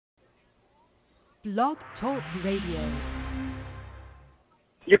Blog Talk Radio.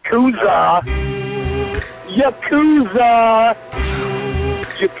 Yakuza! Yakuza!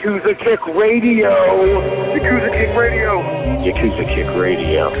 Yakuza Kick Radio! Yakuza Kick Radio! Yakuza Kick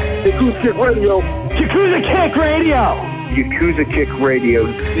Radio! Yakuza Kick Radio! Yakuza Kick Radio! Yakuza Kick Radio!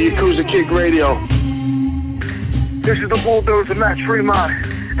 The Yakuza Kick Radio! This is the Bulldozer Matt Fremont,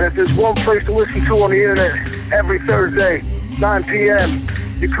 and if there's one place to listen to on the internet every Thursday, 9 p.m.,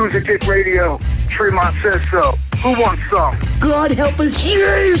 Yakuza Kick Radio. Fremont says so. Who wants some? God help us,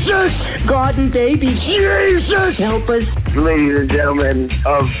 Jesus! God and baby, Jesus help us. Ladies and gentlemen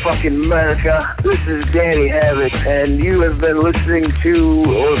of fucking America, this is Danny Havoc, and you have been listening to,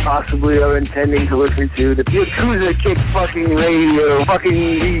 or possibly are intending to listen to, the Yakuza Kick fucking radio.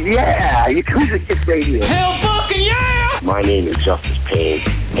 Fucking, yeah! Yakuza Kick Radio. Hell fucking yeah! My name is Justice Payne,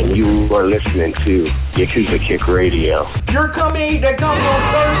 and you are listening to Yakuza Kick Radio. You're coming to come on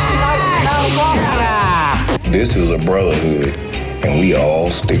Thursday night in California. This is a brotherhood, and we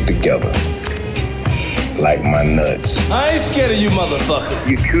all stick together. Like my nuts. I ain't scared of you, motherfucker.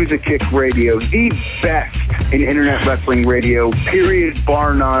 Yakuza Kick Radio, the best in internet wrestling radio, period,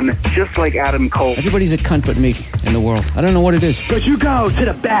 bar none, just like Adam Cole. Everybody's a cunt but me in the world. I don't know what it is. But you go to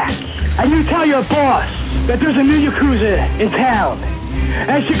the back, and you tell your boss that there's a new Yakuza in town.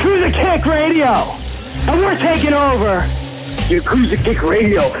 And it's Yakuza Kick Radio, and we're taking over. Yakuza Kick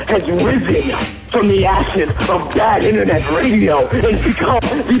Radio has risen from the ashes of bad internet radio and become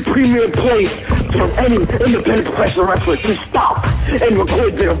the premier place for any independent professional wrestler to stop and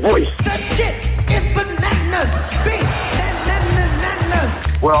record their voice. That shit is bananas. Big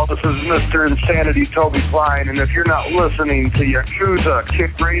bananas. Well, this is Mr. Insanity Toby Klein, and if you're not listening to Yakuza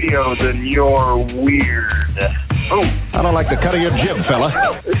Kick Radio, then you're weird. Oh, I don't like the cut of your jib,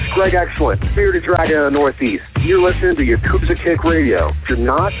 fella. This is Greg Excellent, Bearded Dragon of the Northeast. You're listening to Yakuza Kick Radio. If you're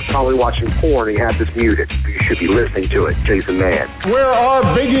not, probably watching porn and you have this muted. You should be listening to it. Jason Mann. Where are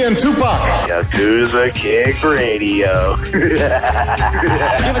Biggie and Tupac? Yakuza Kick Radio.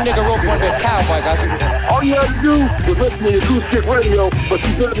 Give a nigga rope on that cowboy, guys. All you have to do is listen to Yakuza Kick Radio, but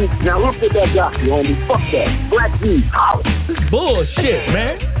you didn't. Now look at that guy, you homie. Fuck that. Black D, holla. Bullshit,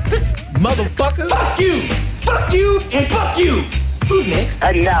 man. Motherfucker. Fuck you. Fuck you and fuck you. Who's next?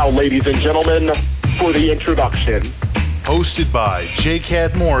 And now, ladies and gentlemen, for the introduction. Hosted by J.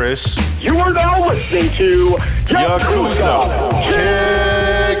 Cat Morris. You are now listening to Yakuza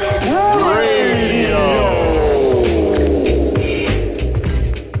Kick Radio.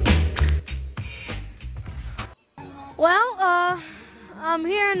 Well, I'm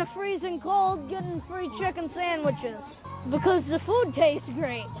here in the freezing cold getting free chicken sandwiches because the food tastes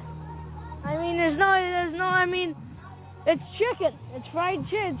great. I mean, it's chicken. It's fried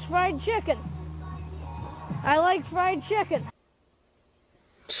chicken. I like fried chicken.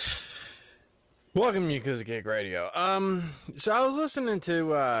 Welcome to Yakuza Kick Radio. So I was listening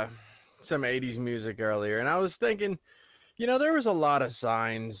to some 80s music earlier, and I was thinking, you know, there was a lot of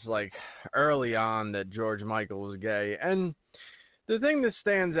signs, like, early on that George Michael was gay, and the thing that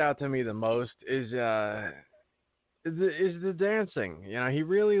stands out to me the most is the dancing. You know, he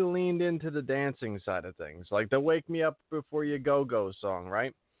really leaned into the dancing side of things, like the Wake Me Up Before You Go song,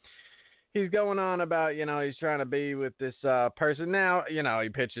 right? He's going on about, you know, he's trying to be with this person. Now, you know, he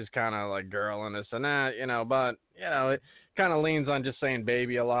pitches kind of like girl and this and that, you know, but, you know, it kind of leans on just saying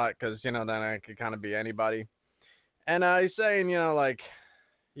baby a lot because, you know, then it could kind of be anybody. And he's saying, you know, like,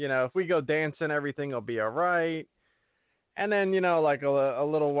 you know, if we go dancing, everything will be all right. And then, you know, like a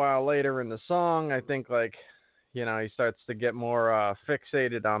little while later in the song, I think, like, you know, he starts to get more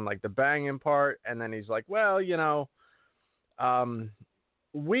fixated on, like, the banging part. And then he's like, well, you know,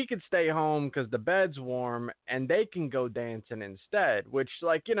 we could stay home because the bed's warm and they can go dancing instead, which,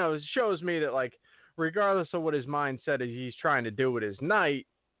 like, you know, shows me that, like, regardless of what his mindset is he's trying to do with his night,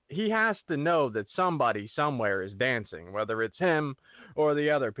 he has to know that somebody somewhere is dancing, whether it's him or the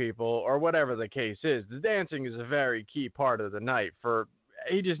other people or whatever the case is. The dancing is a very key part of the night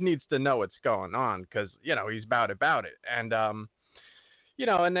he just needs to know what's going on because, you know, he's about it. And, you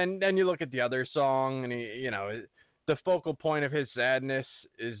know, and then you look at the other song and he, you know, the focal point of his sadness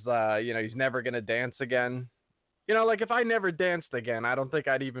is, you know, he's never going to dance again. You know, like if I never danced again, I don't think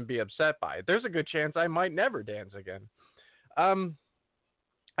I'd even be upset by it. There's a good chance I might never dance again.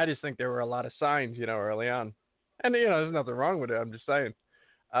 I just think there were a lot of signs, you know, early on. And, you know, there's nothing wrong with it. I'm just saying.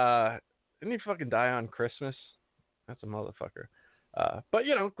 Didn't he fucking die on Christmas? That's a motherfucker. But,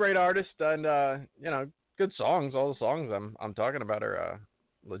 you know, great artist and, you know, good songs. All the songs I'm talking about are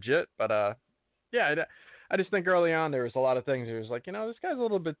legit. But, yeah, I just think early on there was a lot of things. It was like, you know, this guy's a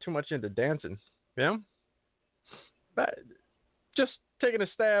little bit too much into dancing, you know? But just taking a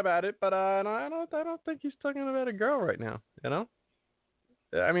stab at it, but I don't think he's talking about a girl right now. You know,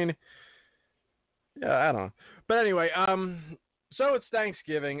 I mean, yeah, I don't know. But anyway, so it's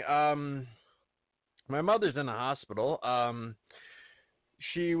Thanksgiving. My mother's in the hospital.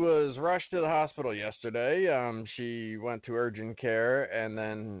 She was rushed to the hospital yesterday. She went to urgent care, and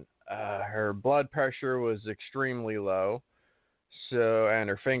then her blood pressure was extremely low. So, and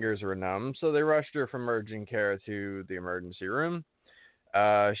her fingers were numb. So they rushed her from urgent care to the emergency room.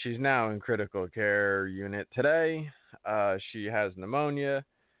 She's now in critical care unit today. She has pneumonia.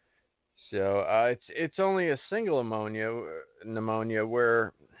 So it's only a single pneumonia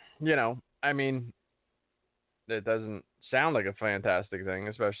where, you know, I mean, it doesn't sound like a fantastic thing,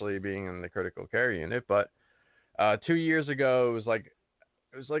 especially being in the critical care unit. But 2 years ago, it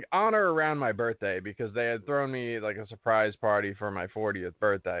was like on or around my birthday, because they had thrown me like a surprise party for my 40th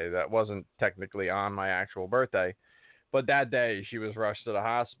birthday. That wasn't technically on my actual birthday, but that day she was rushed to the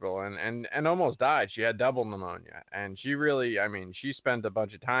hospital and almost died. She had double pneumonia, and she really, I mean, she spent a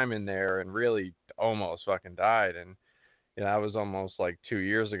bunch of time in there and really almost fucking died. And you know, that was almost like 2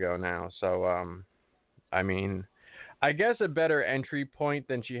 years ago now. So, I mean, I guess a better entry point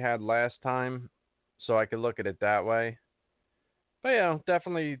than she had last time, so I could look at it that way. But, you know,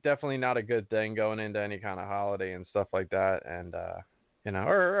 definitely not a good thing going into any kind of holiday and stuff like that. And, you know,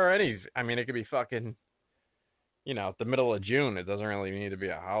 or any, I mean, it could be fucking, you know, the middle of June. It doesn't really need to be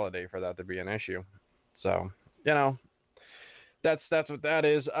a holiday for that to be an issue. So, you know, that's what that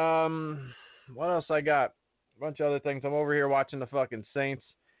is. What else I got? A bunch of other things. I'm over here watching the fucking Saints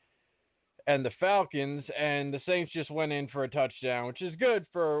and the Falcons, and the Saints just went in for a touchdown, which is good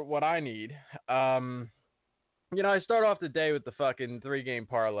for what I need. You know, I start off the day with the fucking 3-game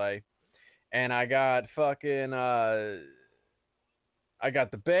parlay, and I got fucking, I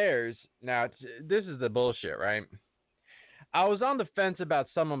got the Bears. Now, this is the bullshit, right? I was on the fence about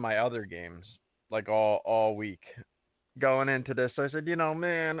some of my other games, like all week going into this. So I said, you know,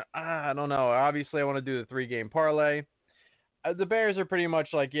 man, I don't know. Obviously, I want to do the 3-game parlay. The Bears are pretty much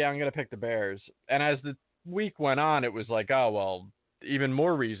like, yeah, I'm going to pick the Bears. And as the week went on, it was like, oh, well, even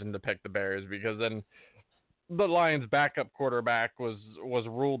more reason to pick the Bears, because then the Lions' backup quarterback was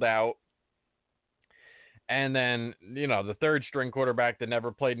ruled out. And then, you know, the third string quarterback that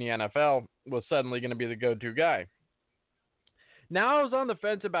never played in the NFL was suddenly going to be the go-to guy. Now I was on the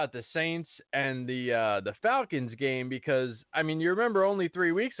fence about the Saints and the Falcons game, because, I mean, you remember only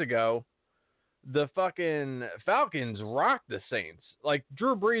 3 weeks ago, the fucking Falcons rocked the Saints. Like,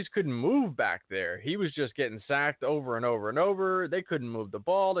 Drew Brees couldn't move back there. He was just getting sacked over and over and over. They couldn't move the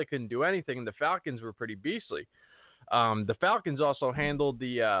ball. They couldn't do anything. The Falcons were pretty beastly. The Falcons also handled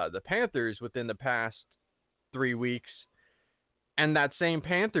the Panthers within the past 3 weeks, and that same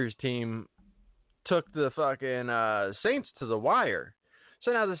Panthers team took the fucking Saints to the wire.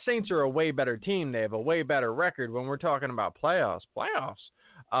 So now the Saints are a way better team. They have a way better record when we're talking about playoffs.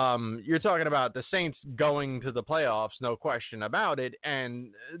 You're talking about the Saints going to the playoffs, no question about it, and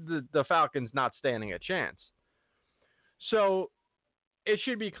the Falcons not standing a chance. So it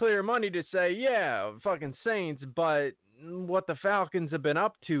should be clear money to say, yeah, fucking Saints, but what the Falcons have been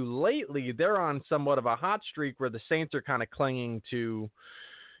up to lately, they're on somewhat of a hot streak where the Saints are kind of clinging to,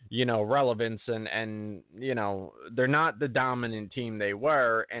 you know, relevance, and you know, they're not the dominant team they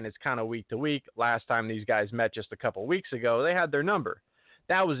were, and it's kind of week to week. Last time these guys met just a couple weeks ago, they had their number.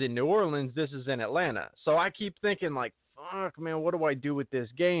 That was in New Orleans. This is in Atlanta. So I keep thinking, like, fuck, man, what do I do with this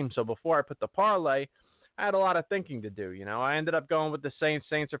game? So before I put the parlay, I had a lot of thinking to do. You know, I ended up going with the Saints.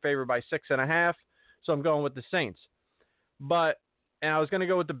 Saints are favored by 6.5, so I'm going with the Saints. And I was going to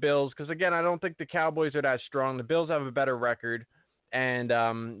go with the Bills because, again, I don't think the Cowboys are that strong. The Bills have a better record. And,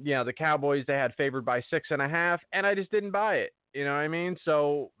 you know, the Cowboys, they had favored by 6.5, and I just didn't buy it. You know what I mean?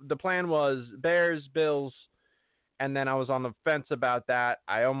 So the plan was Bears, Bills, and then I was on the fence about that.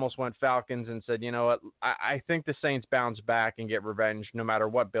 I almost went Falcons and said, you know what, I think the Saints bounce back and get revenge no matter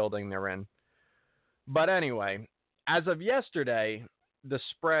what building they're in. But anyway, as of yesterday, the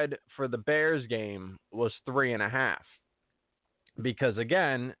spread for the Bears game was 3.5. Because,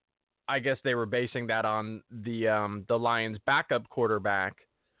 again, I guess they were basing that on the Lions' backup quarterback,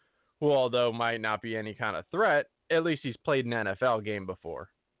 who, although might not be any kind of threat, at least he's played an NFL game before.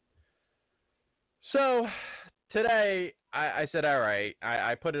 So today, I said, all right,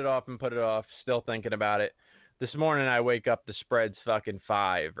 I put it off, still thinking about it. This morning, I wake up, the spread's fucking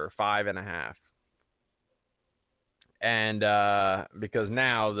 5 or 5.5. And because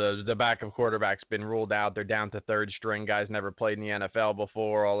now the backup quarterback's been ruled out, they're down to third string. Guys never played in the NFL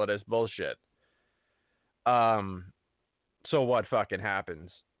before, all of this bullshit. So what fucking happens?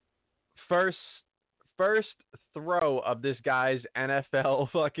 First first throw of this guy's NFL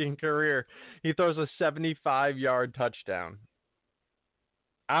fucking career, he throws a 75-yard touchdown.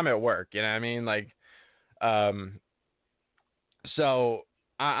 I'm at work, you know what I mean? Like, so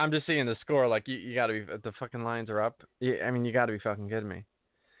I'm just seeing the score. Like, you got to be, the fucking lines are up. I mean, you got to be fucking kidding me.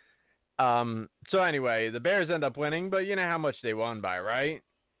 So anyway, the Bears end up winning, but you know how much they won by, right?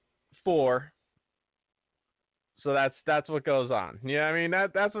 4. So that's what goes on. You know what I mean?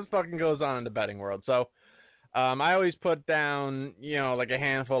 That's what fucking goes on in the betting world. So I always put down, you know, like a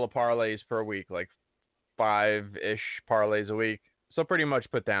handful of parlays per week, like 5-ish parlays a week. So pretty much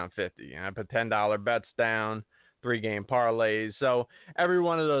put down 50. And I put $10 bets down, 3-game parlays. So every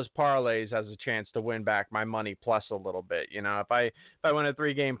one of those parlays has a chance to win back my money plus a little bit. You know, if I win a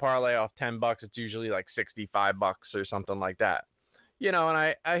 3-game parlay off $10, it's usually like $65 or something like that. You know,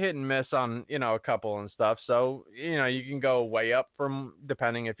 and I hit and miss on, you know, a couple and stuff. So, you know, you can go way up from,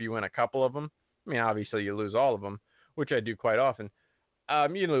 depending if you win a couple of them. I mean, obviously you lose all of them, which I do quite often.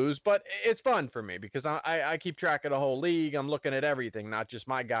 You lose, but it's fun for me because I keep track of the whole league. I'm looking at everything, not just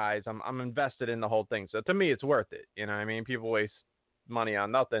my guys. I'm invested in the whole thing. So to me, it's worth it. You know what I mean? People waste money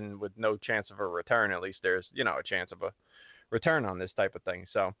on nothing with no chance of a return. At least there's, you know, a chance of a return on this type of thing.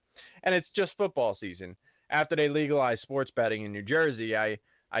 So, and it's just football season. After they legalized sports betting in New Jersey, I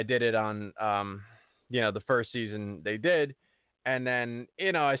did it on, you know, the first season they did. And then,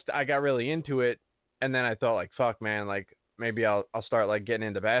 you know, I got really into it. And then I thought, like, fuck, man, like, maybe I'll start, like, getting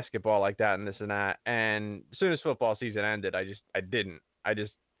into basketball like that and this and that. And as soon as football season ended, I didn't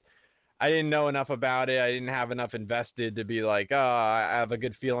know enough about it. I didn't have enough invested to be like, oh, I have a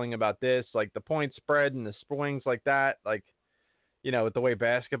good feeling about this. Like, the point spread and the swings like that, like, you know, with the way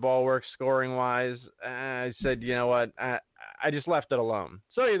basketball works scoring-wise, I said, you know what, I just left it alone.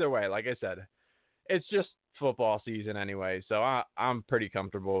 So either way, like I said, it's just football season anyway, so I'm pretty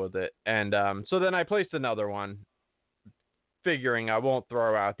comfortable with it. And so then I placed another one, figuring I won't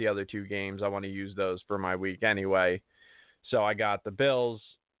throw out the other 2 games. I want to use those for my week anyway. So I got the Bills,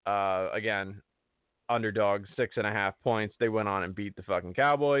 again, underdogs, 6.5 points. They went on and beat the fucking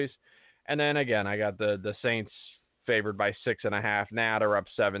Cowboys. And then, again, I got the Saints favored by 6.5. Now they're up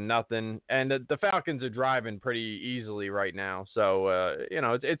 7-0, and the Falcons are driving pretty easily right now. So you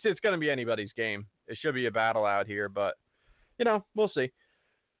know, it's going to be anybody's game. It should be a battle out here, but you know, we'll see.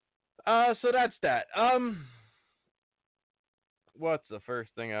 So that's that. What's the first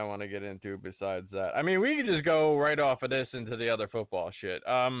thing I want to get into besides that? I mean, we can just go right off of this into the other football shit.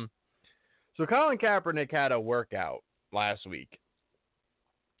 So Colin Kaepernick had a workout last week.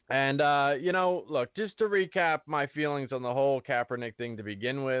 And, you know, look, just to recap my feelings on the whole Kaepernick thing to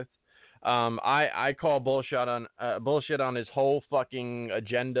begin with, I call bullshit on his whole fucking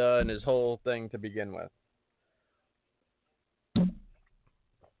agenda and his whole thing to begin with.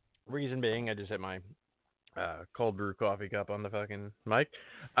 Reason being, I just hit my cold brew coffee cup on the fucking mic.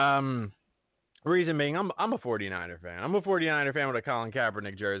 Reason being, I'm a 49er fan. I'm a 49er fan with a Colin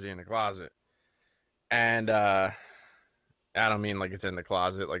Kaepernick jersey in the closet. And, I don't mean like it's in the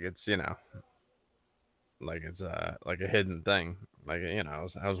closet, like it's, you know, like it's like a hidden thing. Like, you know,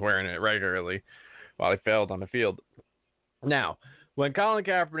 I was wearing it regularly while he failed on the field. Now, when Colin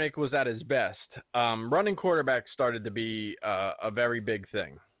Kaepernick was at his best, running quarterback started to be a very big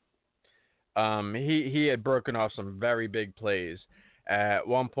thing. He had broken off some very big plays. At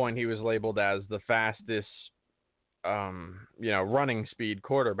one point, he was labeled as the fastest, you know, running speed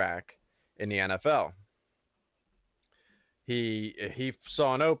quarterback in the NFL. He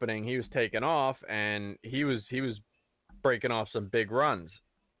saw an opening, he was taking off, and he was breaking off some big runs.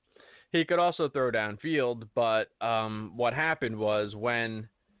 He could also throw downfield, but what happened was when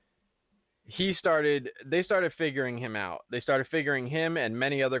they started figuring him out. They started figuring him and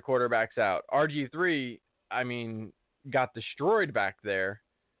many other quarterbacks out. RG3, I mean, got destroyed back there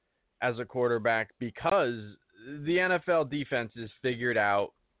as a quarterback because the NFL defenses figured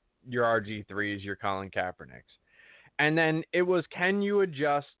out your RG3s, your Colin Kaepernicks. And then it was, can you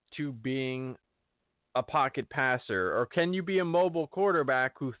adjust to being a pocket passer, or can you be a mobile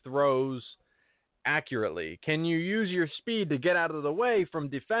quarterback who throws accurately? Can you use your speed to get out of the way from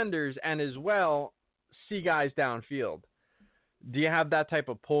defenders and as well see guys downfield? Do you have that type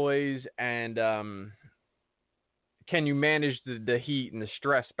of poise, and can you manage the heat and the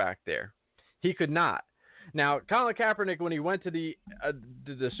stress back there? He could not. Now, Colin Kaepernick, when he went to the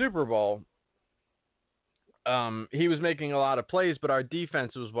Super Bowl, he was making a lot of plays, but our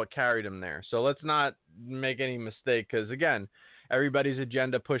defense was what carried him there. So let's not make any mistake, because, again, everybody's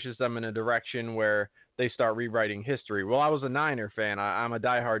agenda pushes them in a direction where they start rewriting history. Well, I was a Niner fan. I'm a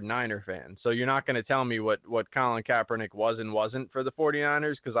diehard Niner fan. So you're not going to tell me what Colin Kaepernick was and wasn't for the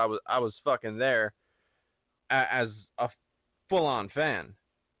 49ers, because I was fucking there as a full-on fan.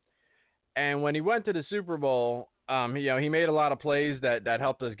 And when he went to the Super Bowl, he made a lot of plays that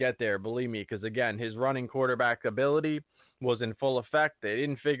helped us get there, believe me, because, again, his running quarterback ability was in full effect. They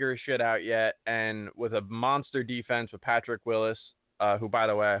didn't figure his shit out yet, and with a monster defense with Patrick Willis, who, by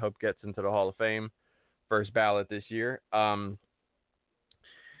the way, I hope gets into the Hall of Fame, first ballot this year.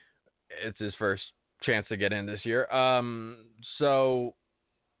 It's his first chance to get in this year.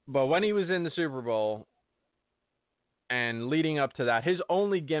 But when he was in the Super Bowl and leading up to that, his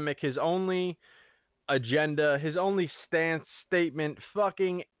only gimmick, his only agenda, his only stance, statement,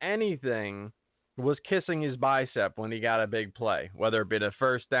 fucking anything was kissing his bicep when he got a big play, whether it be a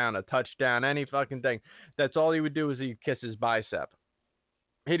first down, a touchdown, any fucking thing. That's all he would do is he'd kiss his bicep.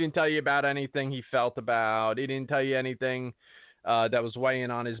 He didn't tell you about anything he felt about. He didn't tell you anything that was weighing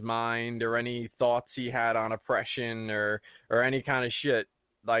on his mind or any thoughts he had on oppression or any kind of shit.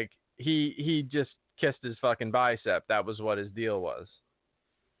 Like, he just kissed his fucking bicep. That was what his deal was.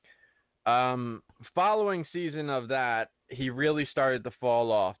 Following season of that, he really started to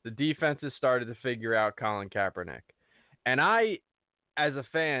fall off. The defenses started to figure out Colin Kaepernick. And I, as a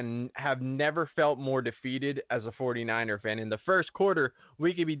fan, have never felt more defeated as a 49er fan. In the first quarter,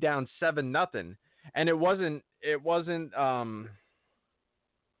 we could be down 7-0. And it wasn't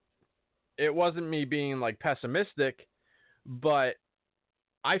me being like pessimistic, but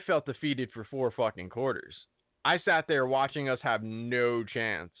I felt defeated for 4 fucking quarters. I sat there watching us have no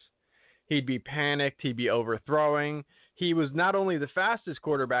chance. He'd be panicked. He'd be overthrowing. He was not only the fastest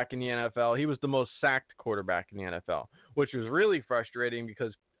quarterback in the NFL, he was the most sacked quarterback in the NFL, which was really frustrating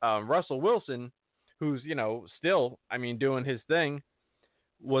because Russell Wilson, who's, still, doing his thing,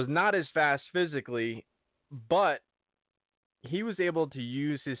 was not as fast physically, but he was able to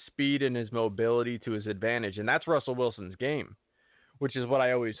use his speed and his mobility to his advantage, and that's Russell Wilson's game, which is what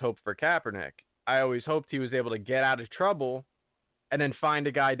I always hoped for Kaepernick. I always hoped he was able to get out of trouble and then find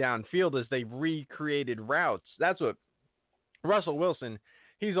a guy downfield as they recreated routes. That's what Russell Wilson,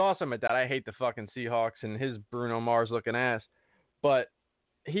 he's awesome at that. I hate the fucking Seahawks and his Bruno Mars looking ass, but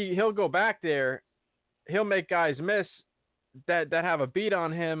he'll go back there, he'll make guys miss that have a beat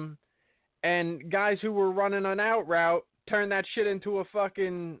on him, and guys who were running an out route turn that shit into a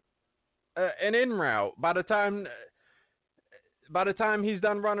fucking an in route. By the time he's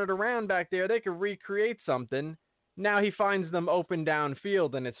done running around back there, they can recreate something. Now he finds them open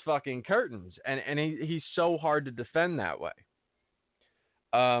downfield and it's fucking curtains, and he's so hard to defend that way.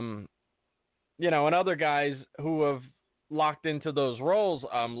 And other guys who have locked into those roles,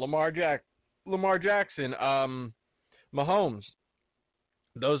 Lamar Jackson, Mahomes.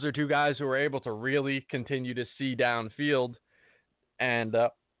 Those are 2 guys who are able to really continue to see downfield, and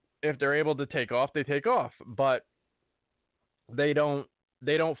if they're able to take off, they take off. But they don't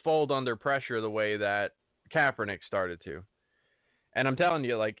fold under pressure the way that Kaepernick started to. And I'm telling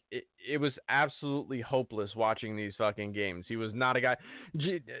you, like, it was absolutely hopeless watching these fucking games. He was not a guy.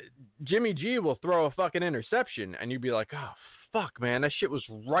 Jimmy G will throw a fucking interception, and you'd be like, oh, fuck, man, that shit was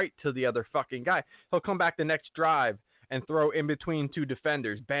right to the other fucking guy. He'll come back the next drive and throw in between 2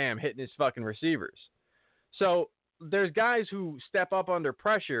 defenders, bam, hitting his fucking receivers. So there's guys who step up under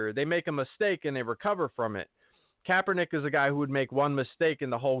pressure, they make a mistake, and they recover from it. Kaepernick is a guy who would make one mistake,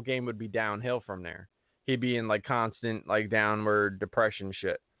 and the whole game would be downhill from there. He'd be in like constant like downward depression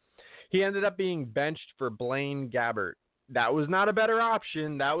shit. He ended up being benched for Blaine Gabbert. That was not a better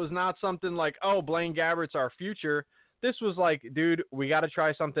option. That was not something like, oh, Blaine Gabbert's our future. This was like, dude, we got to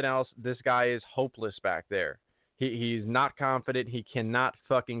try something else. This guy is hopeless back there. He's not confident. He cannot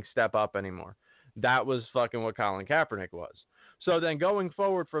fucking step up anymore. That was fucking what Colin Kaepernick was. So then going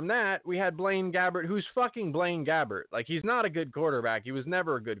forward from that, we had Blaine Gabbert, who's fucking Blaine Gabbert. Like, he's not a good quarterback. He was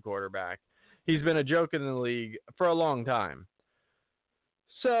never a good quarterback. He's been a joke in the league for a long time.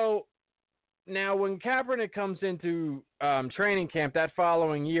 So now when Kaepernick comes into training camp that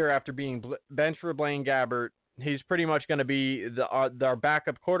following year after being benched for Blaine Gabbert, he's pretty much going to be our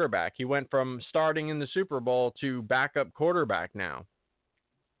backup quarterback. He went from starting in the Super Bowl to backup quarterback now.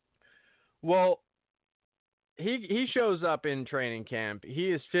 Well, he shows up in training camp.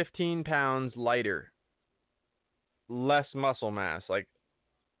 He is 15 pounds lighter, less muscle mass. Like,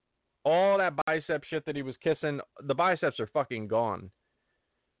 all that bicep shit that he was kissing, the biceps are fucking gone.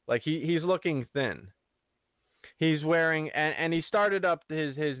 Like, he's looking thin. He's wearing, and he started up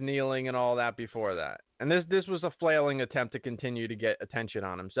his kneeling and all that before that. And this was a flailing attempt to continue to get attention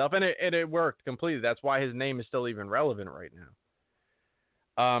on himself. And it worked completely. That's why his name is still even relevant right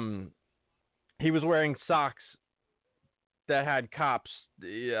now. He was wearing socks that had cops,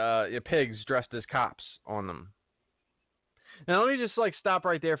 pigs dressed as cops on them. Now, let me just stop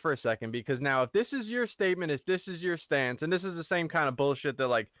right there for a second, because now if this is your statement, if this is your stance, and this is the same kind of bullshit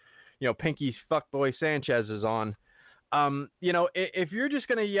that Pinky Fuckboy Sanchez is on, if you're just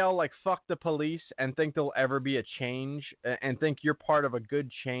gonna yell fuck the police and think there'll ever be a change and think you're part of a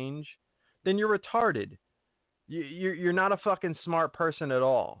good change, then you're retarded. You're not a fucking smart person at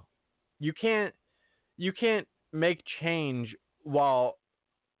all. You can't make change while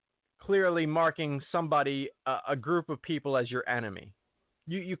clearly marking somebody, a group of people, as your enemy.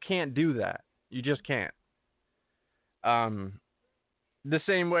 You can't do that. You just can't. The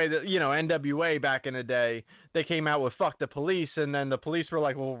same way that, NWA back in the day, they came out with fuck the police, and then the police were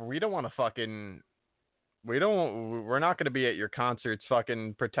like, well, we're not going to be at your concerts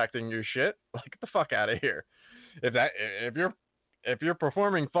fucking protecting your shit. Get the fuck out of here. If you're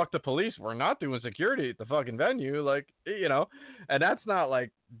performing fuck the police, we're not doing security at the fucking venue. And that's not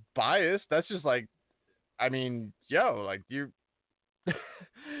biased. That's just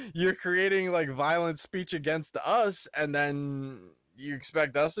you're creating violent speech against us, and then you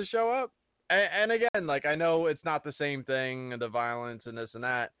expect us to show up? And again, I know it's not the same thing, the violence and this and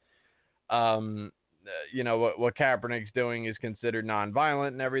that. What Kaepernick's doing is considered nonviolent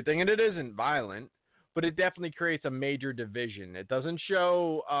and everything, and it isn't violent, but it definitely creates a major division. It doesn't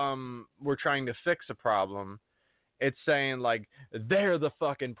show we're trying to fix a problem. It's saying they're the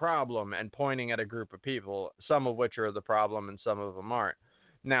fucking problem and pointing at a group of people, some of which are the problem and some of them aren't.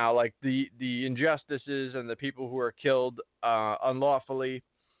 Now, the injustices and the people who are killed unlawfully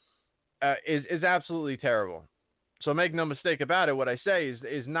is absolutely terrible. So make no mistake about it. What I say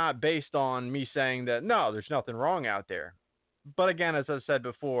is not based on me saying that, no, there's nothing wrong out there. But again, as I said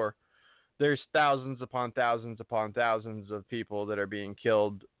before, there's thousands upon thousands upon thousands of people that are being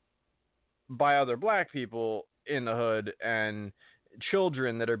killed by other black people in the hood, and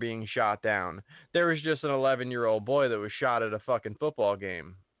children that are being shot down. There was just an 11-year-old boy that was shot at a fucking football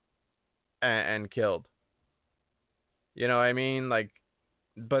game and killed. You know what I mean?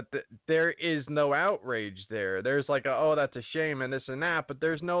 But there is no outrage there. There's oh, that's a shame and this and that, but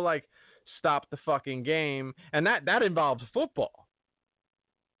there's no stop the fucking game, and that involves football.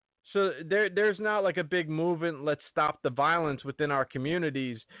 So there's not a big movement, let's stop the violence within our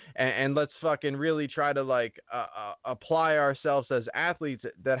communities, and let's fucking really try to apply ourselves as athletes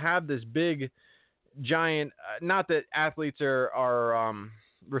that have this big, giant, not that athletes are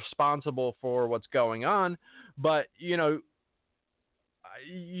responsible for what's going on, but you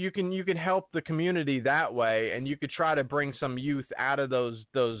can help the community that way, and you could try to bring some youth out of those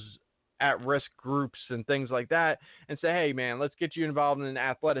at-risk groups and things like that, and say, hey, man, let's get you involved in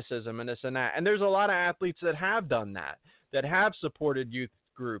athleticism and this and that. And there's a lot of athletes that have done that have supported youth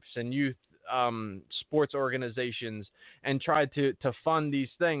groups and youth sports organizations and tried to fund these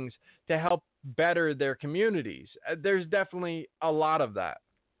things to help better their communities. There's definitely a lot of that.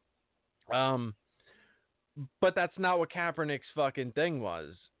 But that's not what Kaepernick's fucking thing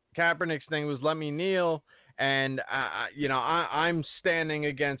was. Kaepernick's thing was, let me kneel, and I'm standing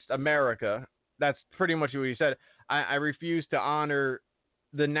against America. That's pretty much what he said. I refuse to honor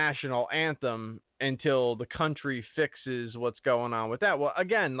the national anthem until the country fixes what's going on with that. Well,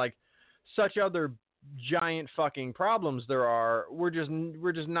 again, such other giant fucking problems there are, we're just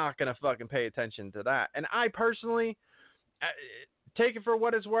not gonna fucking pay attention to that. And I personally take it for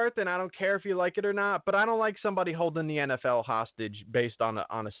what it's worth, and I don't care if you like it or not, but I don't like somebody holding the NFL hostage based on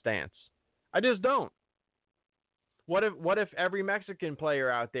a stance. I just don't. What if every Mexican player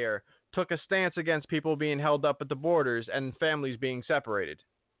out there took a stance against people being held up at the borders and families being separated,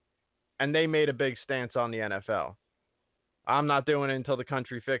 and they made a big stance on the NFL? I'm not doing it until the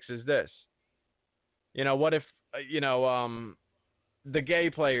country fixes this. What if the gay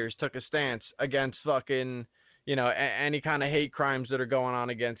players took a stance against fucking any kind of hate crimes that are going on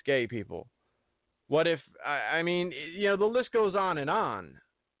against gay people? What if the list goes on and on.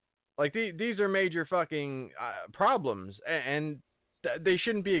 These are major fucking problems, and they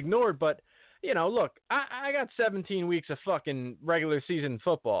shouldn't be ignored. But, look, I got 17 weeks of fucking regular season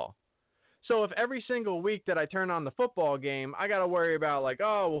football. So if every single week that I turn on the football game, I got to worry about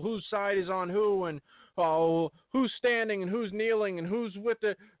whose side is on who, and who's standing and who's kneeling and who's with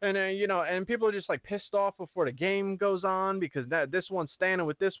the, and and people are just pissed off before the game goes on because this one's standing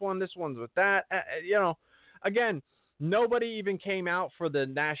with this one's with that. Again, nobody even came out for the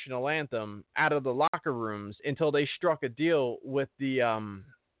national anthem out of the locker rooms until they struck a deal with the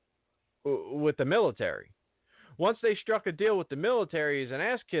military. Once they struck a deal with the military as an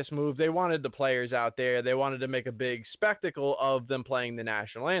ass-kiss move, they wanted the players out there. They wanted to make a big spectacle of them playing the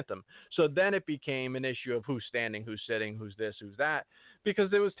national anthem. So then it became an issue of who's standing, who's sitting, who's this, who's that,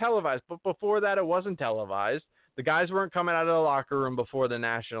 because it was televised. But before that, it wasn't televised. The guys weren't coming out of the locker room before the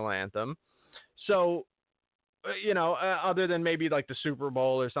national anthem. So, other than maybe like the Super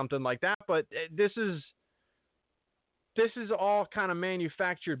Bowl or something like that, but this is all kind of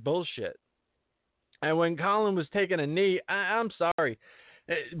manufactured bullshit. And when Colin was taking a knee, I'm sorry,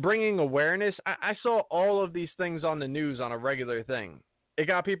 bringing awareness, I saw all of these things on the news on a regular thing. It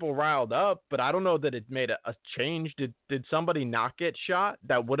got people riled up, but I don't know that it made a change. Did somebody not get shot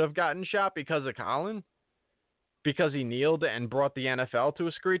that would have gotten shot because of Colin? Because he kneeled and brought the NFL to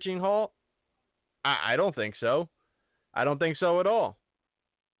a screeching halt? I don't think so. I don't think so at all.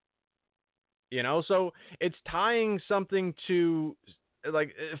 So it's tying something to,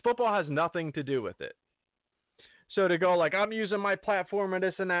 like, football has nothing to do with it. So to go like, I'm using my platform and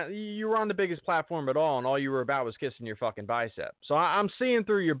this and that, you were on the biggest platform at all, and all you were about was kissing your fucking bicep. So I'm seeing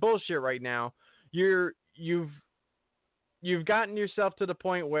through your bullshit right now. You've gotten yourself to the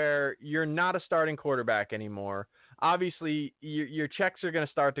point where you're not a starting quarterback anymore. Obviously, your checks are going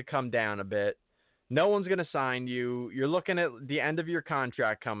to start to come down a bit. No one's going to sign you. You're looking at the end of your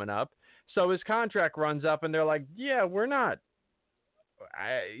contract coming up. So his contract runs up, and they're like, yeah, we're not.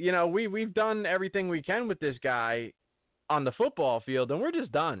 We've done everything we can with this guy on the football field, and we're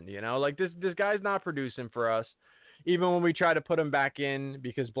just done. Like this guy's not producing for us. Even when we try to put him back in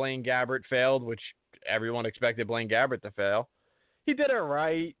because Blaine Gabbert failed, which everyone expected Blaine Gabbert to fail, he did it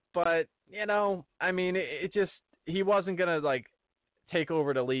right. But he wasn't gonna like take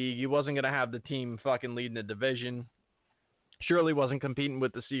over the league. He wasn't gonna have the team fucking leading the division. Surely wasn't competing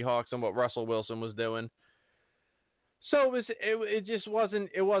with the Seahawks and what Russell Wilson was doing. So it just wasn't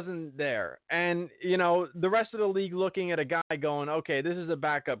there. And, the rest of the league looking at a guy going, okay, this is a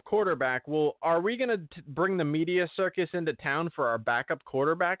backup quarterback. Well, are we going to bring the media circus into town for our backup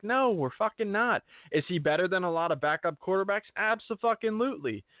quarterback? No, we're fucking not. Is he better than a lot of backup quarterbacks?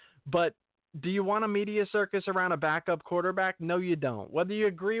 Abso-fucking-lutely. But do you want a media circus around a backup quarterback? No, you don't. Whether you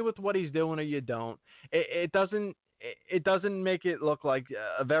agree with what he's doing or you don't, it doesn't make it look like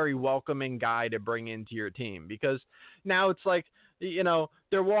a very welcoming guy to bring into your team, because now it's like,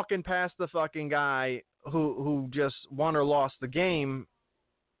 they're walking past the fucking guy who just won or lost the game.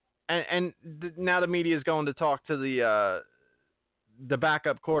 And now the media is going to talk to the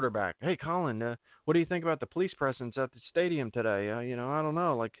backup quarterback. Hey, Colin, what do you think about the police presence at the stadium today? I don't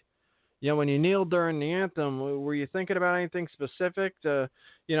know. Like, when you kneeled during the anthem, were you thinking about anything specific? The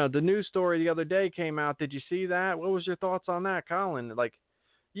news story the other day came out. Did you see that? What was your thoughts on that, Colin? Like,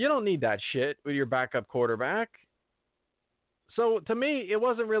 you don't need that shit with your backup quarterback. So to me, it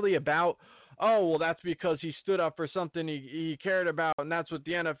wasn't really about, oh, well, that's because he stood up for something he cared about, and that's what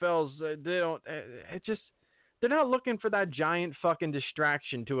the NFL's, they're not looking for that giant fucking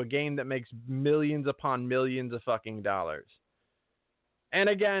distraction to a game that makes millions upon millions of fucking dollars. And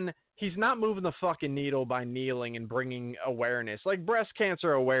again, he's not moving the fucking needle by kneeling and bringing awareness, like breast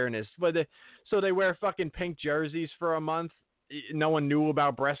cancer awareness. So they wear fucking pink jerseys for a month. No one knew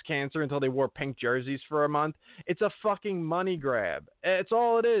about breast cancer until they wore pink jerseys for a month. It's a fucking money grab. It's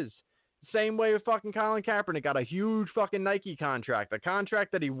all it is. Same way with fucking Colin Kaepernick got a huge fucking Nike contract, a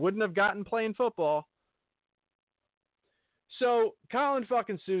contract that he wouldn't have gotten playing football. So Colin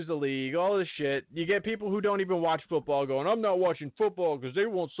fucking sues the league, all this shit. You get people who don't even watch football going, I'm not watching football because they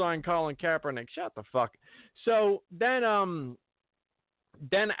won't sign Colin Kaepernick. Shut the fuck. So then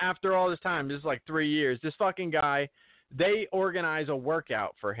after all this time, this is like 3 years, this fucking guy, they organize a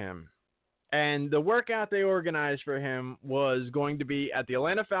workout for him. And the workout they organized for him was going to be at the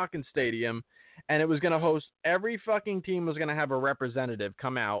Atlanta Falcons Stadium, and it was going to host, every fucking team was going to have a representative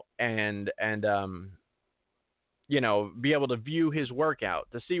come out and be able to view his workout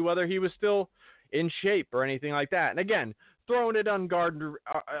to see whether he was still in shape or anything like that. And again, throwing it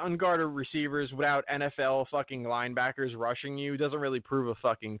unguarded receivers without NFL fucking linebackers rushing you doesn't really prove a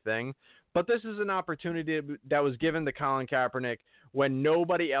fucking thing. But this is an opportunity that was given to Colin Kaepernick when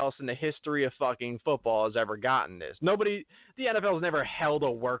nobody else in the history of fucking football has ever gotten this. The NFL's never held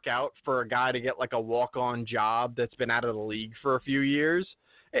a workout for a guy to get like a walk-on job that's been out of the league for a few years.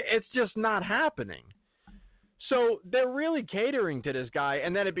 It's just not happening. So they're really catering to this guy,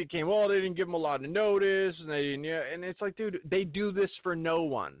 and then it became, they didn't give him a lot of notice, and they didn't, and it's like, dude, they do this for no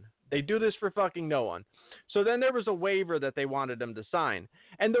one. They do this for fucking no one. So then there was a waiver that they wanted him to sign,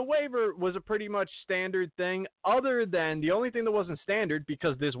 and the waiver was a pretty much standard thing, other than the only thing that wasn't standard,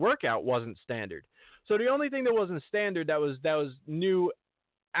 because this workout wasn't standard. So the only thing that wasn't standard that was new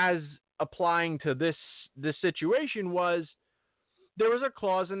as applying to this situation was there was a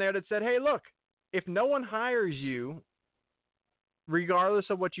clause in there that said, hey, look, if no one hires you, regardless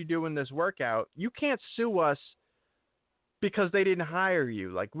of what you do in this workout, you can't sue us because they didn't hire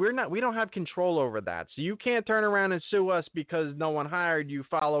you. Like, we don't have control over that. So you can't turn around and sue us because no one hired you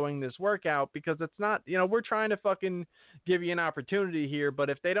following this workout, because it's not, we're trying to fucking give you an opportunity here, but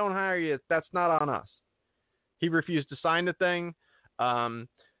if they don't hire you, that's not on us. He refused to sign the thing.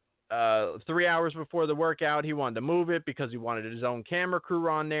 3 hours before the workout, he wanted to move it because he wanted his own camera crew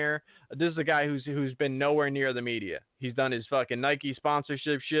on there. This is a guy who's been nowhere near the media. He's done his fucking Nike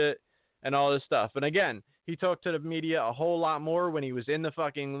sponsorship shit and all this stuff. And again, he talked to the media a whole lot more when he was in the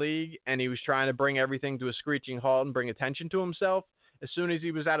fucking league and he was trying to bring everything to a screeching halt and bring attention to himself. As soon as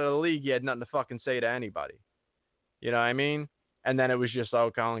he was out of the league, he had nothing to fucking say to anybody. You know what I mean? And then it was just,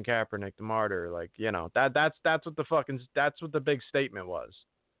 Colin Kaepernick, the martyr. Like, that's what that's what the big statement was.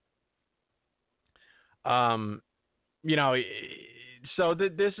 So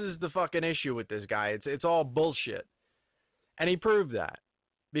this is the fucking issue with this guy. It's all bullshit. And he proved that.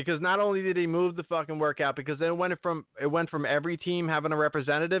 Because not only did he move the fucking workout, because it went from every team having a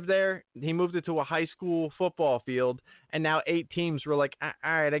representative there, he moved it to a high school football field, and now 8 teams were like, all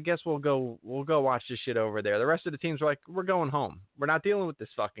right, I guess we'll go watch this shit over there. The rest of the teams were like, we're going home. We're not dealing with this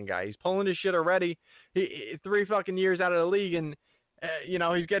fucking guy. He's pulling his shit already. He 3 fucking years out of the league, and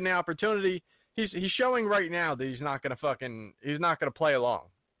he's getting the opportunity. He's showing right now that he's not gonna play along.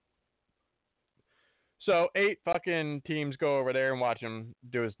 So 8 fucking teams go over there and watch him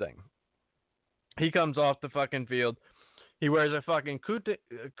do his thing. He comes off the fucking field. He wears a fucking Kunta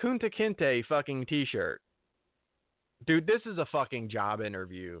Kinte fucking t-shirt. Dude, this is a fucking job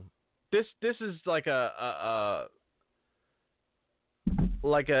interview. This is like a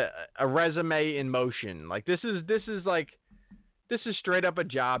resume in motion. Like this is straight up a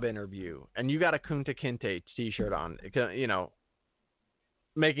job interview, and you got a Kunta Kinte t-shirt on,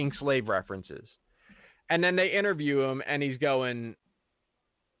 making slave references. And then they interview him, and he's going,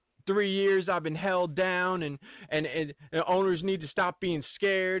 3 years I've been held down, and owners need to stop being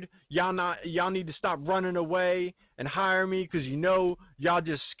scared. Y'all need to stop running away and hire me because y'all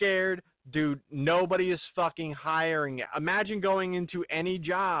just scared. Dude, nobody is fucking hiring. Imagine going into any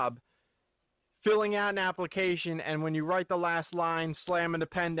job, filling out an application, and when you write the last line, slamming the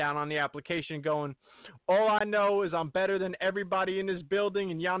pen down on the application going, all I know is I'm better than everybody in this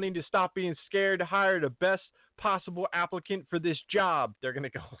building, and y'all need to stop being scared to hire the best possible applicant for this job. They're going to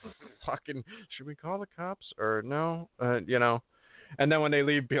go, fucking, should we call the cops or no? And then when they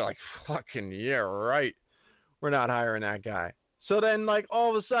leave, be like, fucking, yeah, right. We're not hiring that guy. So then, like,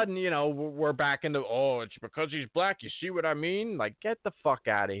 all of a sudden, we're back into, it's because he's black. You see what I mean? Like, get the fuck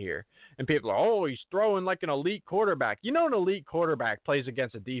out of here. And people are, he's throwing like an elite quarterback. An elite quarterback plays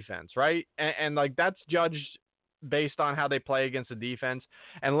against a defense, right? And like, that's judged based on how they play against the defense.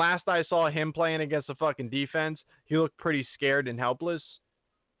 And last I saw him playing against the fucking defense, he looked pretty scared and helpless.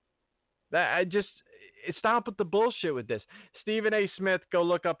 Stop with the bullshit with this. Stephen A. Smith, go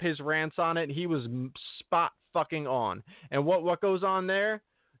look up his rants on it. He was spot fucking on. And what goes on there?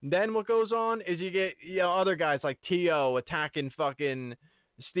 Then what goes on is you get other guys like T.O. attacking fucking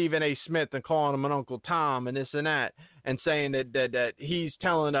Stephen A. Smith and calling him an Uncle Tom and this and that, and saying that he's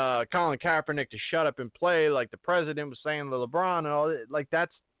telling Colin Kaepernick to shut up and play like the president was saying to LeBron and all that. Like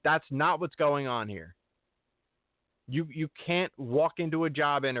that's not what's going on here. You can't walk into a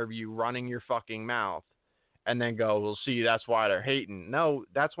job interview running your fucking mouth and then go, well, see, that's why they're hating. No,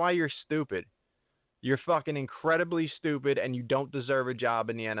 that's why you're stupid. You're fucking incredibly stupid, and you don't deserve a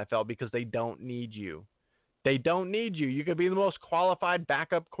job in the NFL because they don't need you. They don't need you. You could be the most qualified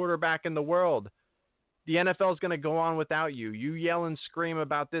backup quarterback in the world. The NFL is going to go on without you. You yell and scream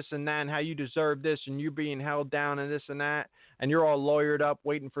about this and that and how you deserve this and you being held down and this and that, and you're all lawyered up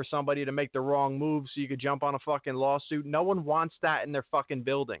waiting for somebody to make the wrong move so you could jump on a fucking lawsuit. No one wants that in their fucking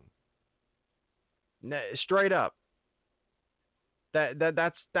building. Straight up.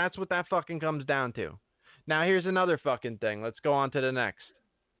 That's what that fucking comes down to. Now here's another fucking thing. Let's go on to the next.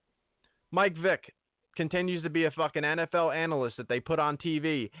 Mike Vick continues to be a fucking NFL analyst that they put on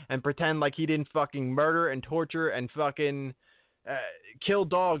TV and pretend like he didn't fucking murder and torture and fucking kill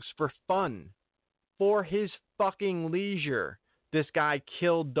dogs for fun. For his fucking leisure, this guy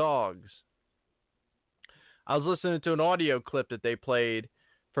killed dogs. I was listening to an audio clip that they played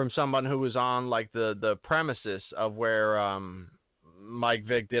from someone who was on like the premises of where Mike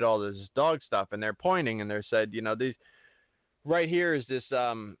Vick did all this dog stuff, and they're pointing and they said, these right here is this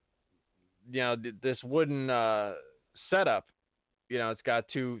this wooden setup. It's got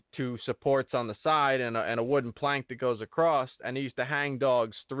two supports on the side and a wooden plank that goes across, and he used to hang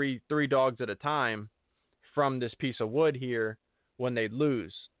dogs, three dogs at a time from this piece of wood here when they'd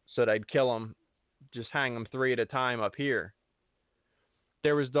lose. So they'd kill them, just hang them 3 at a time up here.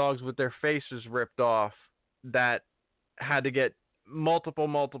 There was dogs with their faces ripped off that had to get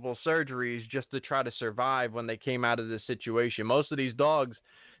multiple surgeries just to try to survive when they came out of this situation. Most of these dogs,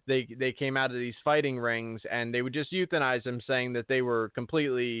 they came out of these fighting rings and they would just euthanize them, saying that they were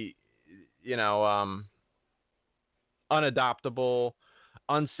completely, unadoptable,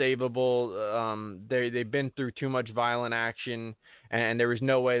 unsavable. They've been through too much violent action, and there was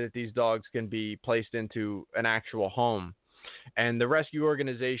no way that these dogs can be placed into an actual home. And the rescue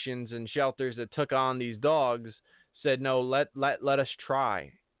organizations and shelters that took on these dogs said, no, let us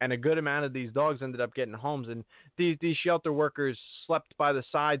try. And a good amount of these dogs ended up getting homes. And these shelter workers slept by the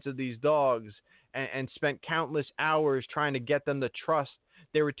sides of these dogs and spent countless hours trying to get them to trust.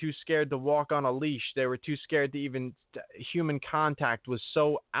 They were too scared to walk on a leash. They were too scared to even human contact was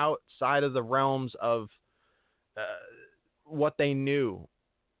so outside of the realms of what they knew.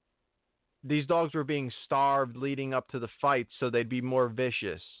 These dogs were being starved leading up to the fights so they'd be more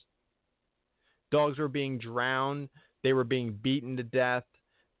vicious. Dogs were being drowned. They were being beaten to death.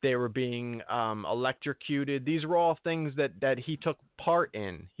 They were being electrocuted. These were all things that he took part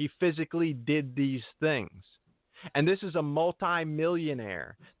in. He physically did these things. And this is a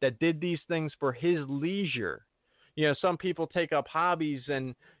multi-millionaire that did these things for his leisure. Some people take up hobbies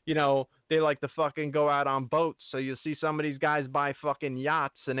and, they like to fucking go out on boats. So you'll see some of these guys buy fucking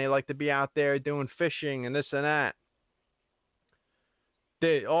yachts and they like to be out there doing fishing and this and that.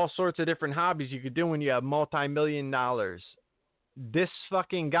 All sorts of different hobbies you could do when you have multi-million dollars. This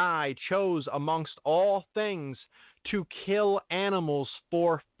fucking guy chose, amongst all things, to kill animals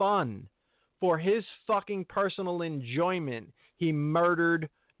for fun. For his fucking personal enjoyment, he murdered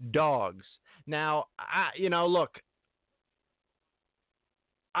dogs. Now, look,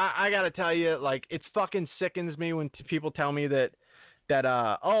 I got to tell you, like, it fucking sickens me when people tell me that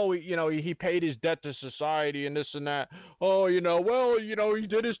he paid his debt to society and this and that. He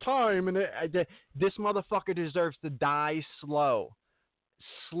did his time. And this motherfucker deserves to die slow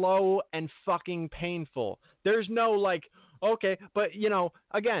and fucking painful. There's no, like, okay, but,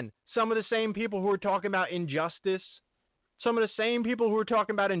 again, some of the same people who are talking about injustice,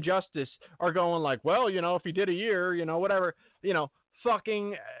 are going like, well, if he did a year, whatever,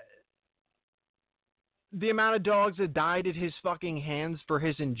 fucking the amount of dogs that died at his fucking hands for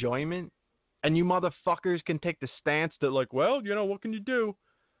his enjoyment, and you motherfuckers can take the stance that, like, well, what can you do?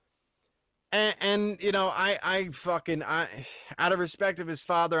 And I out of respect of his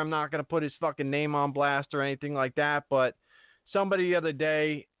father, I'm not going to put his fucking name on blast or anything like that, but somebody the other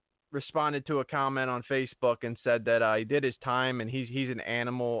day responded to a comment on Facebook and said that he did his time and he's an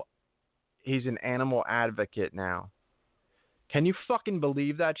animal advocate now. Can you fucking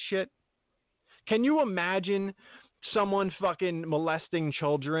believe that shit? Can you imagine someone fucking molesting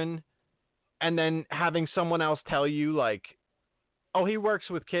children and then having someone else tell you, like, oh, he works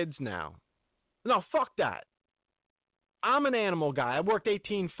with kids now? No, fuck that. I'm an animal guy. I worked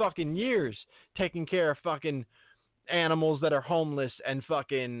 18 fucking years taking care of fucking animals that are homeless and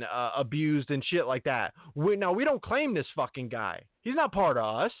fucking abused and shit like that. We don't claim this fucking guy. He's not part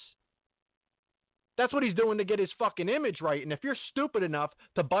of us. That's what he's doing to get his fucking image right. And if you're stupid enough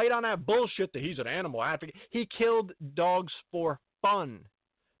to bite on that bullshit that he's an animal advocate, he killed dogs for fun.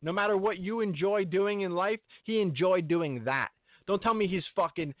 No matter what you enjoy doing in life, he enjoyed doing that. Don't tell me he's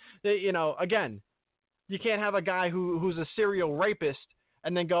fucking, again, you can't have a guy who's a serial rapist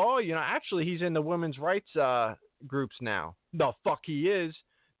and then go, oh, actually he's in the women's rights groups now. The fuck he is.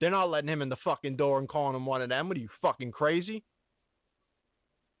 They're not letting him in the fucking door and calling him one of them. What are you, fucking crazy?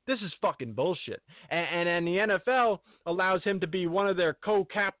 This is fucking bullshit. And the NFL allows him to be one of their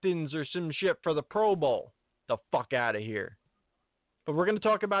co-captains or some shit for the Pro Bowl. The fuck out of here. But we're going to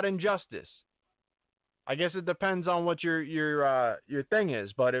talk about injustice. I guess it depends on what your thing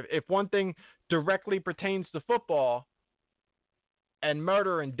is. But if one thing directly pertains to football and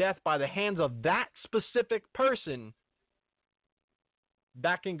murder and death by the hands of that specific person,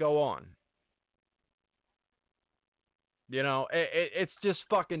 that can go on. It's just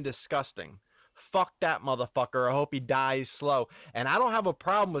fucking disgusting. Fuck that motherfucker. I hope he dies slow. And I don't have a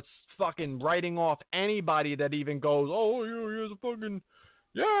problem with fucking writing off anybody that even goes, oh, here's a fucking,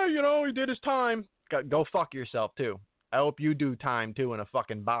 yeah, he did his time. Go fuck yourself, too. I hope you do time, too, in a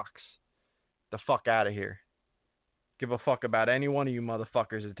fucking box. The fuck out of here. Give a fuck about any one of you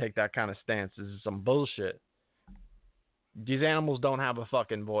motherfuckers that take that kind of stance. This is some bullshit. These animals don't have a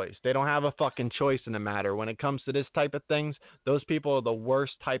fucking voice. They don't have a fucking choice in the matter. When it comes to this type of things, those people are the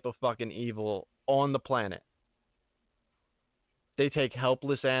worst type of fucking evil on the planet. They take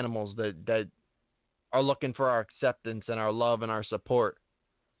helpless animals that are looking for our acceptance and our love and our support.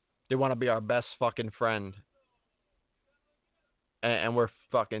 They want to be our best fucking friend. And we're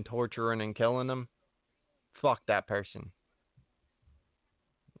fucking torturing and killing them. fuck that person.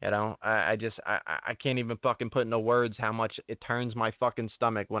 You know, I can't even fucking put into words how much it turns my fucking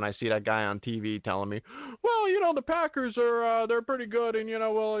stomach when I see that guy on TV telling me, well, you know, the Packers are, they're pretty good. And, you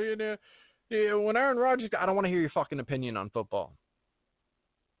know, well, you know, when Aaron Rodgers, I don't want to hear your fucking opinion on football.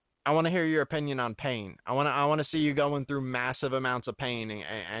 I want to hear your opinion on pain. I want to see you going through massive amounts of pain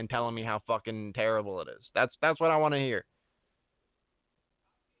and telling me how fucking terrible it is. That's what I want to hear.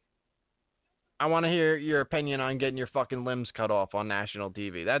 I want to hear your opinion on getting your fucking limbs cut off on national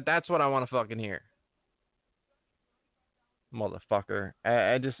TV. That's what I want to fucking hear. Motherfucker.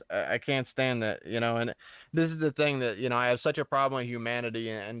 I can't stand that, you know, and this is the thing that, you know, I have such a problem with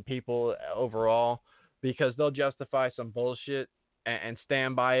humanity and people overall because they'll justify some bullshit and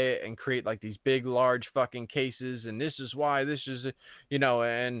stand by it and create like these big, large fucking cases and this is why, this is, you know,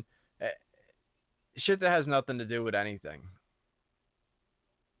 and shit that has nothing to do with anything.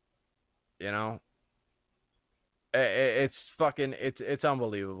 You know, it's fucking, it's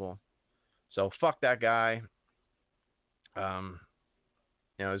unbelievable. So fuck that guy.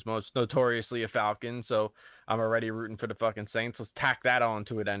 You know, he's most notoriously a Falcon, so I'm already rooting for the fucking Saints. Let's tack that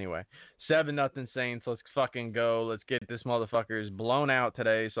onto it anyway. 7-0 Saints. Let's fucking go. Let's get this motherfuckers blown out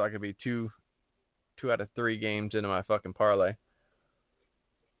today so I could be two out of 3 games into my fucking parlay.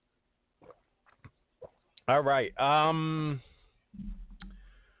 All right.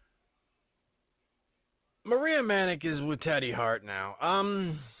 Maria Manic is with Teddy Hart now.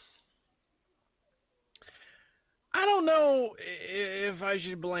 I don't know if I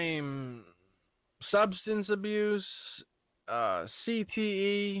should blame substance abuse,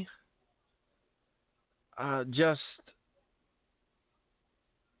 CTE, I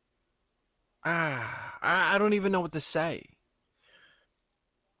don't even know what to say.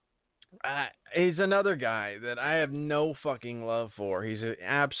 He's another guy that I have no fucking love for. He's an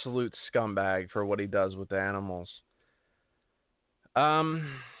absolute scumbag for what he does with the animals.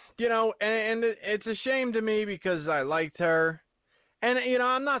 You know, and it's a shame to me because I liked her. And, you know,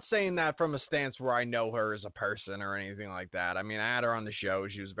 I'm not saying that from a stance where I know her as a person or anything like that. I mean, I had her on the show.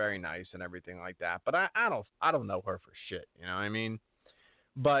 She was very nice and everything like that. But I don't know her for shit. You know what I mean?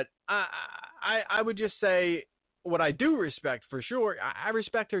 But I would just say what I do respect for sure, I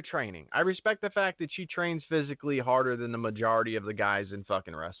respect her training. I respect the fact that she trains physically harder than the majority of the guys in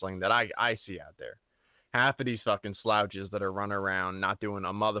fucking wrestling that I see out there. Half of these fucking slouches that are running around not doing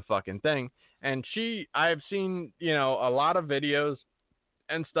a motherfucking thing. And I've seen, you know, a lot of videos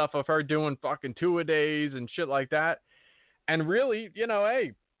and stuff of her doing fucking 2-a-days and shit like that. And really, you know,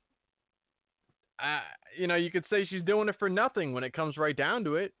 hey, you know, you could say she's doing it for nothing when it comes right down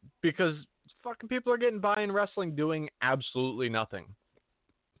to it because fucking people are getting by in wrestling doing absolutely nothing.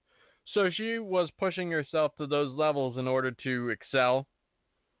 So she was pushing herself to those levels in order to excel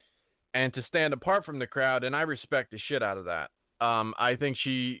and to stand apart from the crowd, and I respect the shit out of that. I think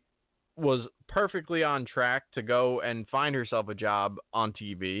she was perfectly on track to go and find herself a job on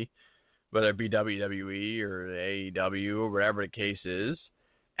TV, whether it be WWE or AEW or whatever the case is.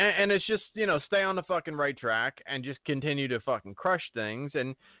 And it's just, you know, stay on the fucking right track and just continue to fucking crush things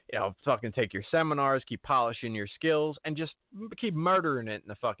and, you know, fucking take your seminars, keep polishing your skills, and just keep murdering it in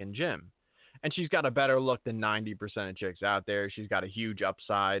the fucking gym. And she's got a better look than 90% of chicks out there. She's got a huge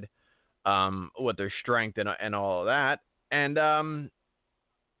upside with her strength and all of that. And,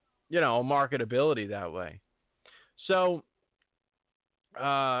 you know, marketability that way. So,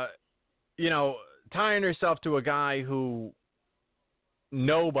 you know, tying herself to a guy who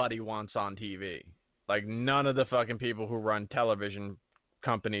nobody wants on TV. Like, none of the fucking people who run television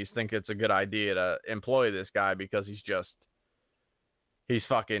companies think it's a good idea to employ this guy because he's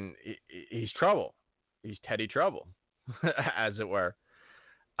trouble. He's Teddy Trouble, as it were.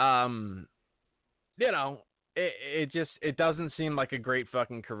 You know, it doesn't seem like a great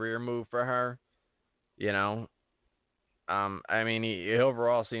fucking career move for her, you know. I mean, he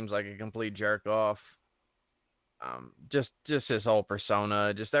overall seems like a complete jerk off. Just his whole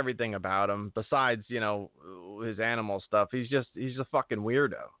persona, just everything about him. Besides, you know, his animal stuff, he's a fucking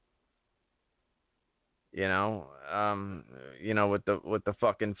weirdo. You know, with the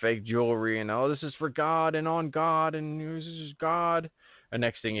fucking fake jewelry and this is for God and on God and this is God. And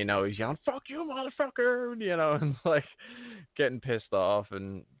next thing you know, he's yelling, "Fuck you, motherfucker!" You know, and like getting pissed off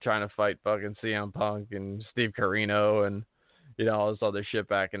and trying to fight fucking CM Punk and Steve Corino and, you know, all this other shit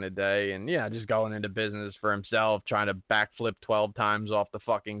back in the day. And yeah, just going into business for himself, trying to backflip 12 times off the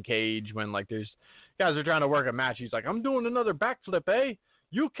fucking cage when like there's guys are trying to work a match. He's like, "I'm doing another backflip, eh?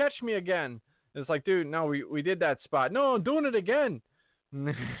 You catch me again." It's like, dude, no, we did that spot. No, I'm doing it again.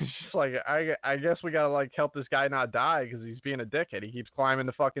 It's just like, I guess we gotta like help this guy not die because he's being a dickhead. He keeps climbing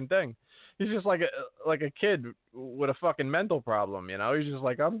the fucking thing. He's just like a kid with a fucking mental problem, you know. He's just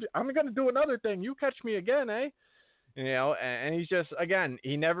like, I'm gonna do another thing. You catch me again, eh? You know, and he's just, again,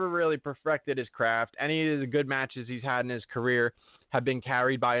 he never really perfected his craft. Any of the good matches he's had in his career have been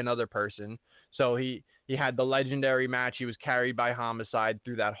carried by another person. So he had the legendary match. He was carried by Homicide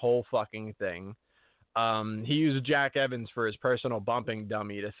through that whole fucking thing. He used Jack Evans for his personal bumping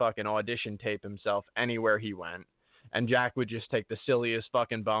dummy to fucking audition tape himself anywhere he went. And Jack would just take the silliest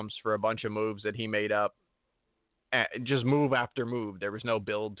fucking bumps for a bunch of moves that he made up. Just move after move. There was no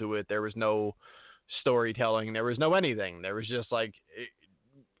build to it. There was no storytelling. There was no anything. There was just like,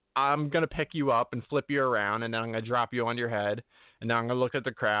 I'm going to pick you up and flip you around, and then I'm going to drop you on your head, and then I'm going to look at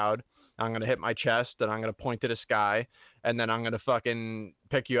the crowd. I'm going to hit my chest, and I'm going to point to the sky, and then I'm going to fucking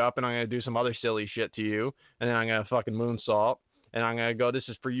pick you up, and I'm going to do some other silly shit to you, and then I'm going to fucking moonsault, and I'm going to go, this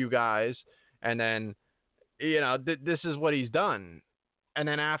is for you guys, and then, you know, this is what he's done. And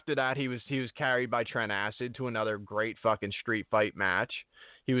then after that, he was carried by Trent Acid to another great fucking street fight match.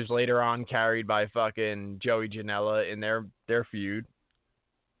 He was later on carried by fucking Joey Janela in their feud.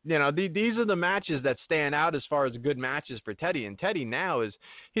 You know, these are the matches that stand out as far as good matches for Teddy. And Teddy now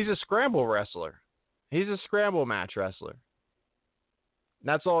he's a scramble wrestler. He's a scramble match wrestler.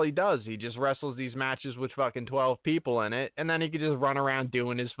 That's all he does. He just wrestles these matches with fucking 12 people in it, and then he can just run around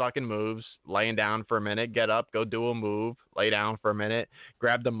doing his fucking moves, laying down for a minute, get up, go do a move, lay down for a minute,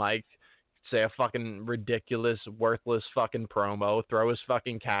 grab the mic, say a fucking ridiculous, worthless fucking promo, throw his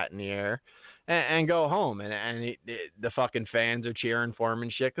fucking cat in the air, and go home. And the fucking fans are cheering for him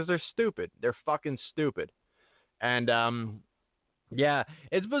and shit because they're stupid. They're fucking stupid. And, yeah,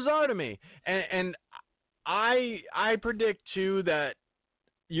 it's bizarre to me. And I predict, too, that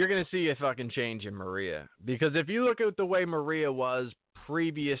you're going to see a fucking change in Maria. Because if you look at the way Maria was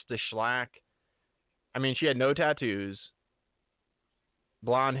previous to Shlak, I mean, she had no tattoos,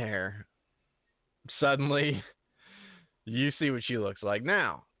 blonde hair. Suddenly, you see what she looks like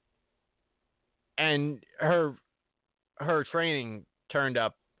now. And her training turned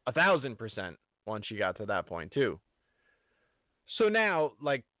up 1,000% once she got to that point, too. So now,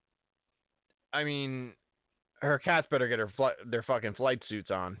 like, I mean, her cats better get their fucking flight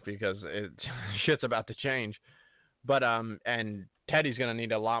suits on because shit's about to change. But and Teddy's gonna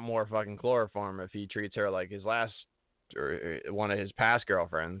need a lot more fucking chloroform if he treats her like his last or one of his past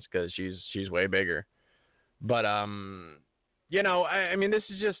girlfriends, because she's way bigger. But you know, I mean, this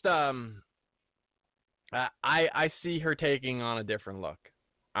is just I see her taking on a different look.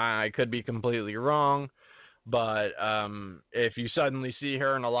 I could be completely wrong, but if you suddenly see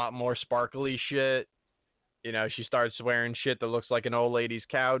her in a lot more sparkly shit. You know, she starts wearing shit that looks like an old lady's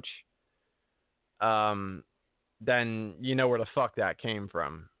couch. Then you know where the fuck that came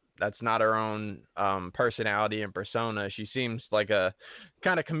from. That's not her own personality and persona. She seems like a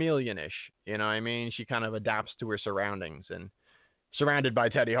kind of chameleon-ish. You know what I mean? She kind of adapts to her surroundings. And surrounded by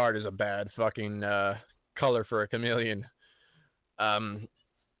Teddy Hart is a bad fucking color for a chameleon. So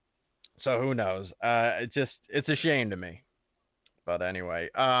who knows? It's a shame to me. But anyway,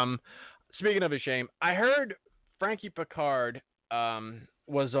 speaking of a shame, I heard Frankie Picard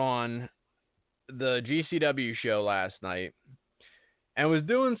was on the GCW show last night and was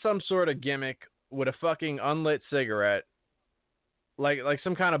doing some sort of gimmick with a fucking unlit cigarette, like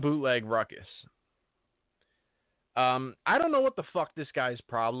some kind of bootleg ruckus. I don't know what the fuck this guy's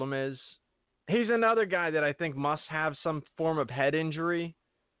problem is. He's another guy that I think must have some form of head injury.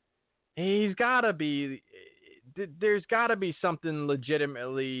 He's got to be... There's got to be something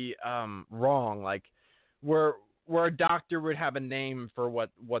legitimately wrong, like where a doctor would have a name for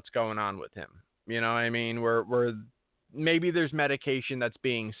what's going on with him. You know what I mean? Where maybe there's medication that's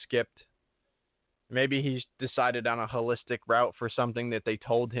being skipped. Maybe he's decided on a holistic route for something that they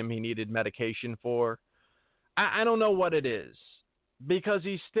told him he needed medication for. I don't know what it is, because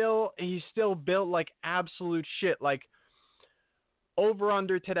he's still built like absolute shit. Like, over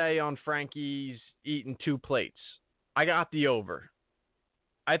under today on Frankie's eating 2 plates. I got the over.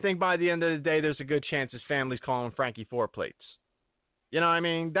 I think by the end of the day, there's a good chance his family's calling Frankie 4 plates. You know what I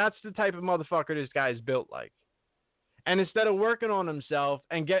mean? That's the type of motherfucker this guy's built like. And instead of working on himself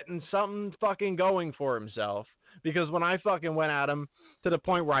and getting something fucking going for himself, because when I fucking went at him to the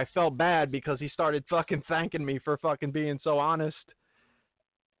point where I felt bad because he started fucking thanking me for fucking being so honest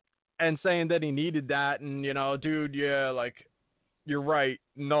and saying that he needed that, and, you know, dude, yeah, like, you're right,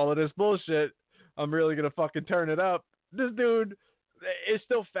 and all of this bullshit, I'm really going to fucking turn it up. This dude is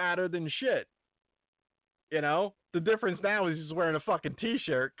still fatter than shit. You know? The difference now is he's wearing a fucking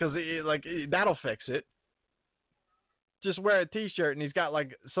t-shirt, because, like, that'll fix it. just wear a t-shirt and he's got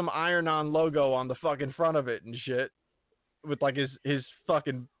like some iron-on logo on the fucking front of it and shit with like his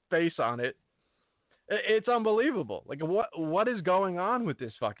fucking face on it. It's unbelievable. Like, what is going on with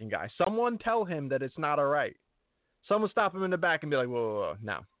this fucking guy? Someone tell him that it's not all right. Someone stop him in the back and be like, whoa,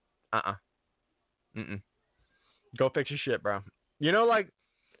 no. Go fix your shit, bro. You know, like,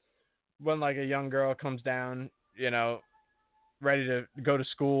 when, like, a young girl comes down, you know, ready to go to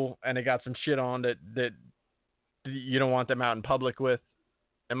school, and they got some shit on that you don't want them out in public with.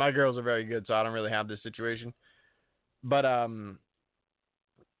 And my girls are very good, so I don't really have this situation. But,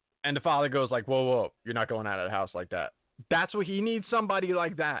 and the father goes like, whoa, you're not going out of the house like that. That's what he needs, somebody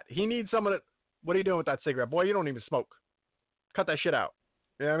like that. He needs someone that, what are you doing with that cigarette? Boy, you don't even smoke. Cut that shit out.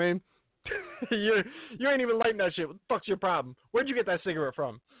 You know what I mean? you ain't even lighting that shit. What the fuck's your problem? Where'd you get that cigarette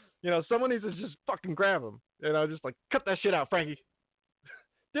from? You know, someone needs to just fucking grab him. You know, just like, cut that shit out, Frankie.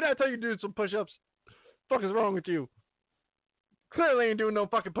 Did I tell you to do some push-ups? The fuck is wrong with you? Clearly ain't doing no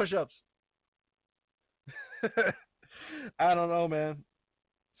fucking push-ups. I don't know, man.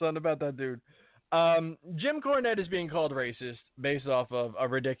 Something about that dude. Jim Cornette is being called racist based off of a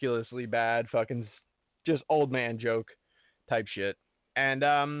ridiculously bad fucking just old man joke type shit. And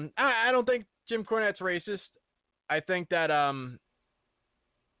I don't think Jim Cornette's racist. I think that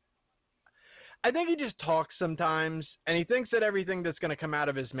I think he just talks sometimes, and he thinks that everything that's going to come out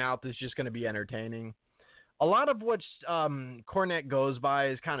of his mouth is just going to be entertaining. A lot of what Cornette goes by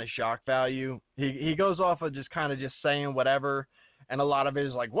is kind of shock value. He goes off of just kind of just saying whatever. And a lot of it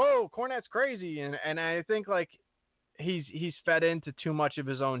is like, whoa, Cornette's crazy. And I think, like, he's fed into too much of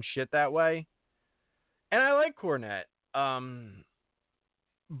his own shit that way. And I like Cornette.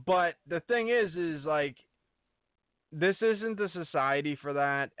 But the thing is like, this isn't the society for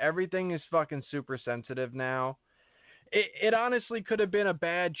that. Everything is fucking super sensitive now. It honestly could have been a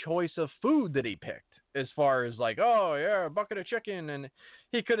bad choice of food that he picked. As far as, like, oh, yeah, a bucket of chicken. And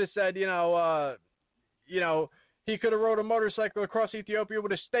he could have said, he could have rode a motorcycle across Ethiopia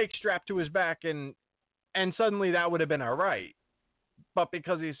with a stake strapped to his back, and suddenly that would have been all right. But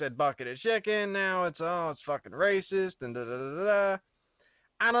because he said bucket of chicken, now it's fucking racist, and da-da-da-da-da.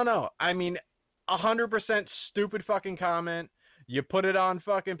 I don't know. I mean, 100% stupid fucking comment. You put it on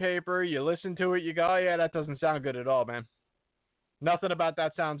fucking paper, you listen to it, you go, oh, yeah, that doesn't sound good at all, man. Nothing about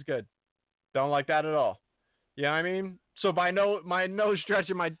that sounds good. Don't like that at all. You know what I mean? So by no stretch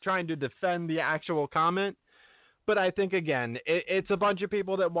am I trying to defend the actual comment. But I think, again, it's a bunch of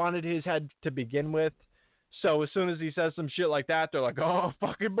people that wanted his head to begin with. So as soon as he says some shit like that, they're like, oh,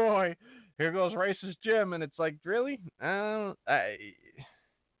 fucking boy, here goes racist Jim. And it's like, really? I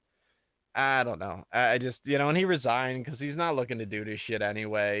don't know. I just, and he resigned because he's not looking to do this shit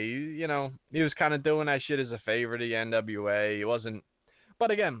anyway. He was kind of doing that shit as a favor to the NWA. He wasn't.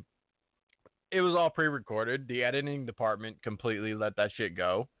 But again, it was all pre-recorded. The editing department completely let that shit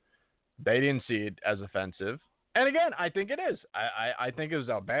go. They didn't see it as offensive. And again, I think it is. I think it was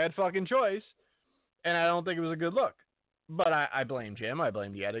a bad fucking choice, and I don't think it was a good look. But I blame Jim. I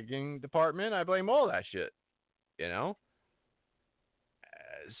blame the editing department. I blame all that shit,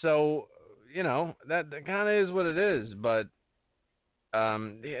 So, that kind of is what it is. But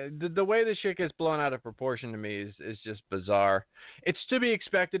the way the shit gets blown out of proportion to me is just bizarre. It's to be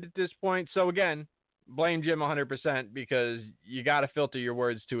expected at this point. So, again, blame Jim 100% because you got to filter your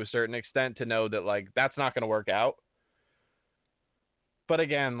words to a certain extent to know that, like, that's not going to work out. But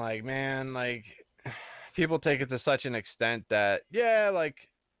again, like, man, like, people take it to such an extent that, yeah, like,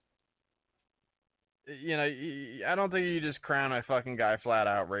 I don't think you just crown a fucking guy flat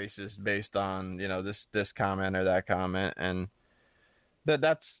out racist based on, this comment or that comment. And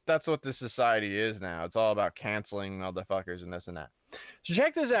that's what this society is now. It's all about canceling motherfuckers and this and that. So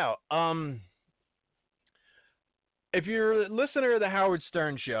check this out. If you're a listener of the Howard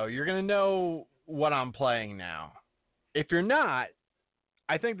Stern Show, you're going to know what I'm playing now. If you're not,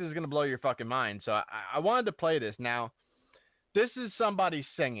 I think this is going to blow your fucking mind. So I wanted to play this. Now, this is somebody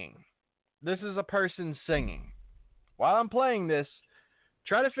singing. This is a person singing. While I'm playing this,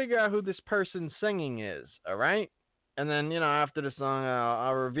 try to figure out who this person singing is, all right? And then, after the song,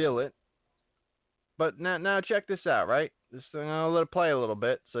 I'll reveal it. But now check this out, right? This thing, I'll let it play a little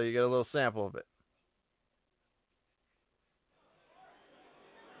bit so you get a little sample of it.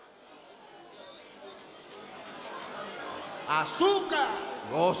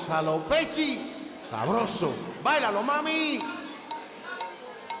 Azúcar, gózalo, pechi, sabroso, báilalo, mami.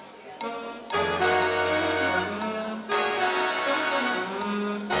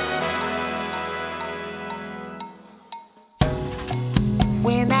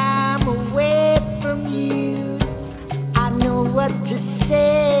 When I'm away from you, I know what to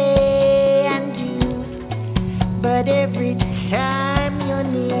say and do, but But every time you're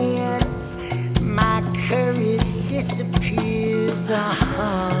near, my courage disappears.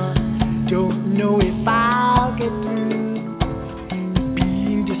 Don't know if I'll get through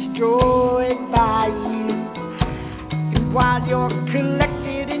being destroyed by you. And while you're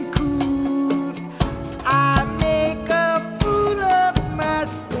collected and cool, I make a fool of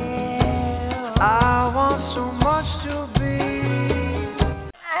myself. I want so much to be.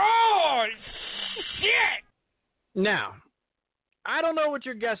 Oh, shit! Now, I don't know what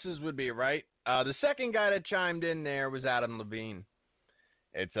your guesses would be, right? The second guy that chimed in there was Adam Levine.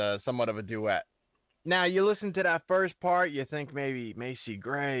 It's somewhat of a duet. Now, you listen to that first part, you think maybe Macy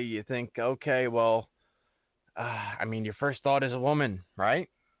Gray, you think, okay, well, I mean, your first thought is a woman, right?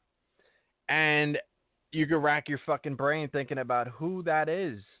 And you could rack your fucking brain thinking about who that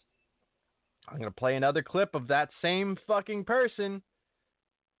is. I'm going to play another clip of that same fucking person,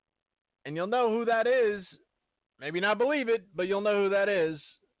 and you'll know who that is. Maybe not believe it, but you'll know who that is.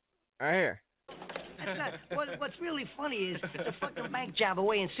 Right here. What's really funny is the fucking bank job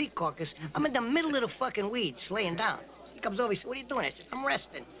away in Sea Caucus. I'm in the middle of the fucking weeds, laying down. He comes over, he says, "What are you doing?" I said, "I'm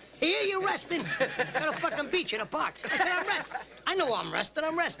resting." "Here, you're resting?" "Got a fucking beach in a park." I said, "I'm resting." "I know I'm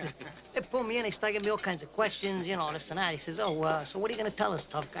resting. They pull me in, they start giving me all kinds of questions, you know, this and that. He says, "Oh, so what are you going to tell us,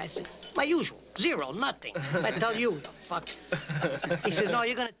 tough guy?" I said, "My usual. Zero, nothing. I tell you, the fuck." He says, "No,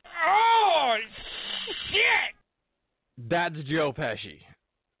 you're going to..." Oh, shit! That's Joe Pesci.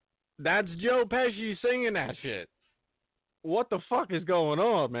 That's Joe Pesci singing that shit. What the fuck is going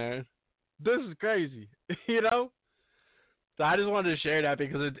on, man? This is crazy. You know? So I just wanted to share that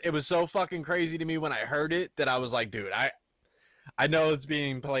because it was so fucking crazy to me when I heard it that I was like, dude, I know it's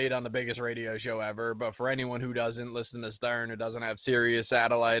being played on the biggest radio show ever, but for anyone who doesn't listen to Stern or doesn't have Sirius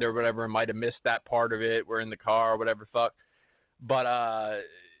Satellite or whatever, might have missed that part of it. We're in the car or whatever fuck. But I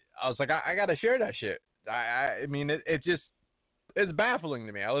was like, I got to share that shit. I mean, it's baffling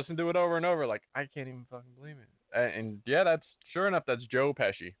to me. I listened to it over and over, like, I can't even fucking believe it. And yeah, that's sure enough, that's Joe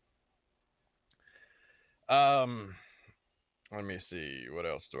Pesci. Let me see, what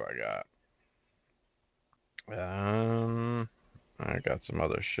else do I got? I got some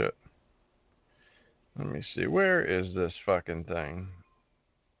other shit. Let me see, where is this fucking thing?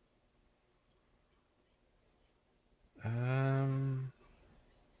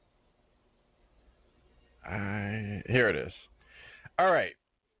 Here it is. All right.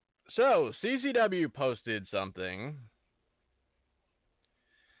 So, CCW posted something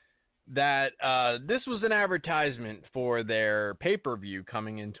that this was an advertisement for their pay-per-view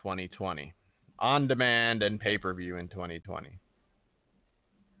coming in 2020. On-demand and pay-per-view in 2020.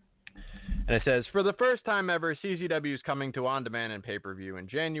 And it says, for the first time ever, CCW is coming to on-demand and pay-per-view in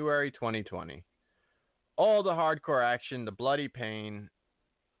January 2020. All the hardcore action, the bloody pain,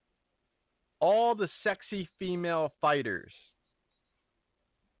 all the sexy female fighters.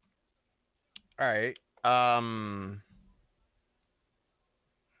 All right.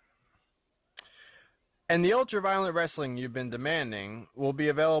 And the ultra-violent wrestling you've been demanding will be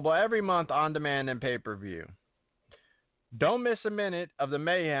available every month on demand and pay-per-view. Don't miss a minute of the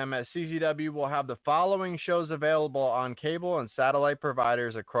mayhem, as CZW will have the following shows available on cable and satellite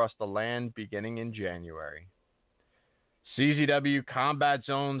providers across the land beginning in January. CZW Combat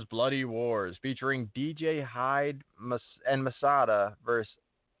Zone's Bloody Wars, featuring DJ Hyde and Masada versus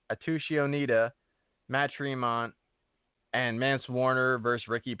Atsushi Onita, Matt Tremont, and Mance Warner versus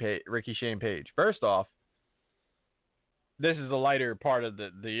Ricky Shane Page. First off, this is the lighter part of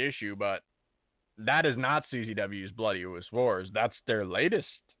the issue, but that is not CZW's Bloodiest Wars. That's their latest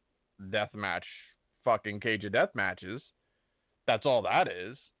deathmatch, fucking Cage of Death matches. That's all that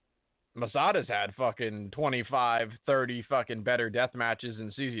is. Masada's had fucking 25, 30 fucking better death matches in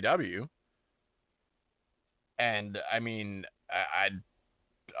CZW. And, I mean,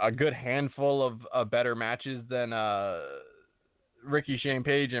 a good handful of better matches than Ricky Shane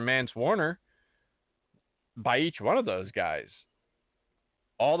Page and Mance Warner by each one of those guys.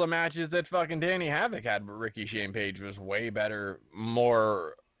 All the matches that fucking Danny Havoc had with Ricky Shane Page was way better,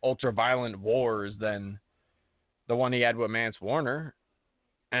 more ultra-violent wars than the one he had with Mance Warner.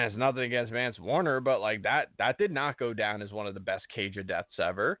 And it's nothing against Mance Warner, but like that did not go down as one of the best Cage of Deaths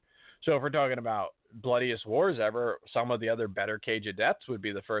ever. So if we're talking about Bloodiest Wars ever, some of the other better Cage of Deaths would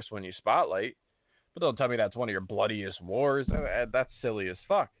be the first one you spotlight. But don't tell me that's one of your Bloodiest Wars. That's silly as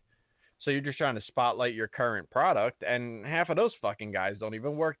fuck. So you're just trying to spotlight your current product, and half of those fucking guys don't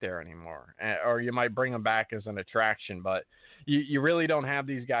even work there anymore. Or you might bring them back as an attraction, but you really don't have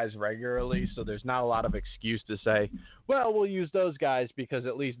these guys regularly, so there's not a lot of excuse to say, well, we'll use those guys because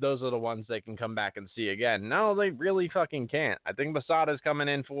at least those are the ones they can come back and see again. No, they really fucking can't. I think Masada's coming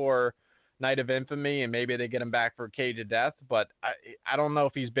in for Night of Infamy, and maybe they get him back for Cage of Death, but I don't know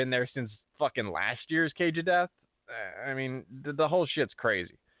if he's been there since fucking last year's Cage of Death. I mean, the whole shit's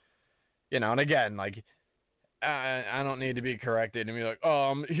crazy. And again, like, I don't need to be corrected and be like,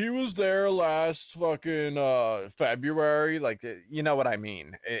 he was there last fucking February. Like, you know what I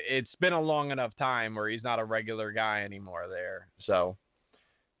mean? It's been a long enough time where he's not a regular guy anymore there. So,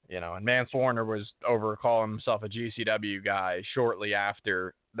 and Mance Warner was over calling himself a GCW guy shortly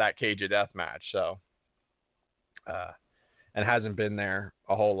after that Cage of Death match. So, and hasn't been there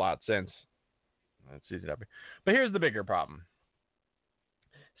a whole lot since. That's CZW. But here's the bigger problem.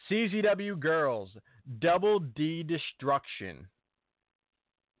 CZW Girls Double D Destruction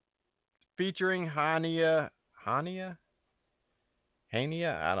featuring Hania? I don't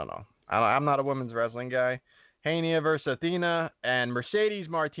know. I'm not a women's wrestling guy. Hania versus Athena and Mercedes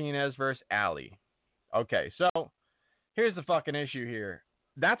Martinez versus Allie. Okay, so here's the fucking issue here.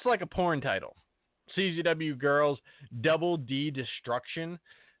 That's like a porn title. CZW Girls Double D Destruction.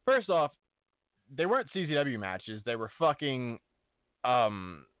 First off, they weren't CZW matches. They were fucking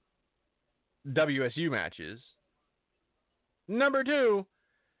WSU matches. Number two,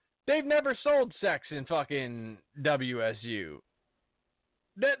 they've never sold sex in fucking WSU.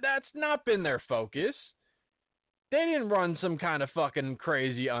 That's not been their focus. They didn't run some kind of fucking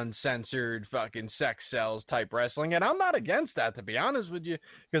crazy uncensored fucking sex sells type wrestling, and I'm not against that, to be honest with you,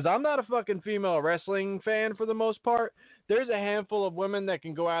 because I'm not a fucking female wrestling fan for the most part. There's a handful of women that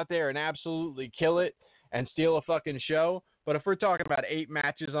can go out there and absolutely kill it and steal a fucking show. But if we're talking about 8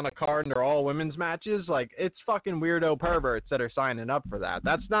 matches on a card and they're all women's matches, like, it's fucking weirdo perverts that are signing up for that.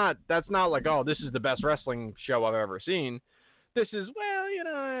 That's not like, oh, this is the best wrestling show I've ever seen. This is, well,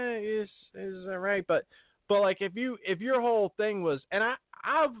 is all right. But like, if your whole thing was, and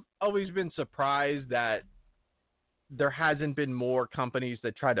I've always been surprised that there hasn't been more companies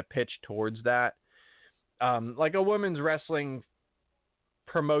that try to pitch towards that. Like a women's wrestling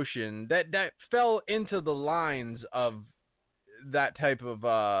promotion that fell into the lines of that type of,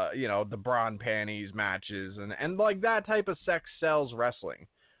 the bra and panties matches and like that type of sex sells wrestling.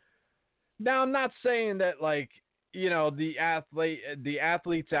 Now, I'm not saying that, like, the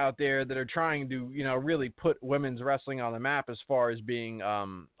athletes out there that are trying to, really put women's wrestling on the map as far as being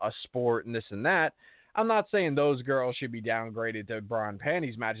a sport and this and that. I'm not saying those girls should be downgraded to bra and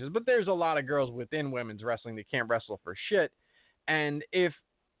panties matches, but there's a lot of girls within women's wrestling that can't wrestle for shit. And if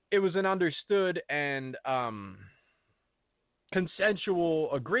it was an understood and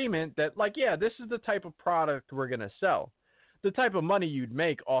consensual agreement that, like, yeah, this is the type of product we're going to sell, the type of money you'd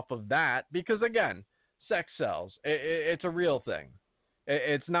make off of that, because, again, sex sells. It's a real thing.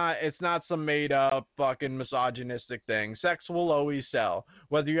 It's not some made up fucking misogynistic thing. Sex will always sell.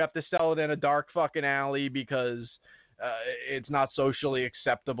 Whether you have to sell it in a dark fucking alley because it's not socially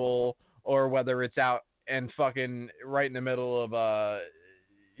acceptable, or whether it's out and fucking right in the middle of a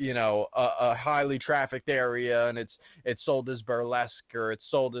highly trafficked area and it's sold as burlesque, or it's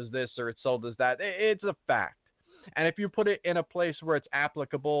sold as this, or it's sold as that. It's a fact. And if you put it in a place where it's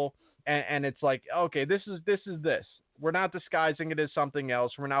applicable and it's like, okay, this is this. We're not disguising it as something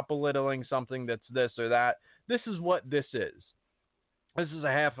else. We're not belittling something that's this or that. This is what this is. This is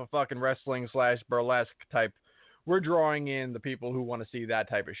a half of fucking wrestling / burlesque type. We're drawing in the people who want to see that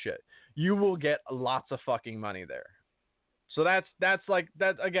type of shit. You will get lots of fucking money there. So that's like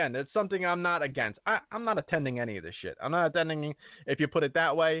that again. It's something I'm not against. I'm not attending any of this shit. I'm not attending if you put it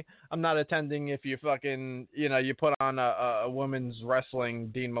that way. I'm not attending if you fucking you put on a women's wrestling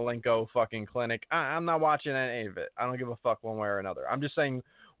Dean Malenko fucking clinic. I'm not watching any of it. I don't give a fuck one way or another. I'm just saying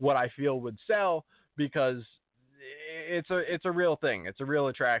what I feel would sell, because it's a real thing. It's a real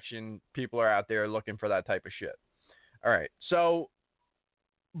attraction. People are out there looking for that type of shit. All right. So,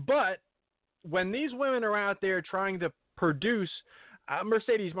 but when these women are out there trying to produce,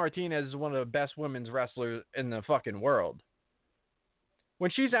 Mercedes Martinez is one of the best women's wrestlers in the fucking world. When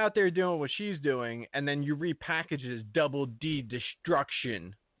she's out there doing what she's doing, and then you repackage it as Double D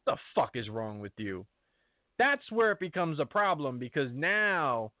Destruction, what the fuck is wrong with you? That's where it becomes a problem, because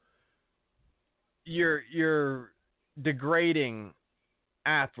now you're degrading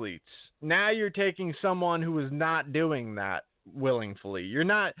athletes. Now you're taking someone who is not doing that willingly. You're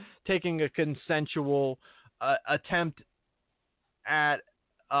not taking a consensual attempt at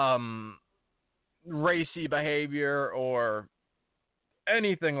racy behavior or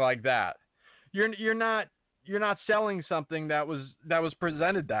anything like that. You're not selling something that was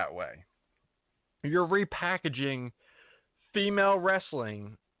presented that way. You're repackaging female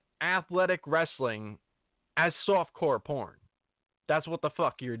wrestling, athletic wrestling, as softcore porn. That's what the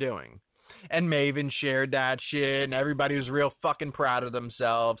fuck you're doing. And Maven shared that shit, and everybody was real fucking proud of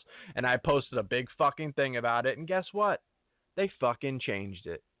themselves. And I posted a big fucking thing about it, and guess what? They fucking changed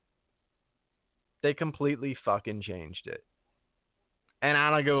it. They completely fucking changed it. And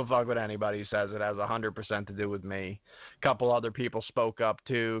I don't give a fuck what anybody says. It has 100% to do with me. A couple other people spoke up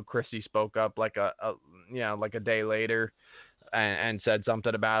too. Chrissy spoke up like a day later and said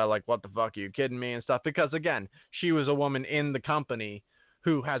something about it, like, what the fuck, are you kidding me, and stuff. Because again, she was a woman in the company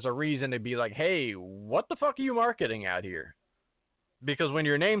who has a reason to be like, hey, what the fuck are you marketing out here? Because when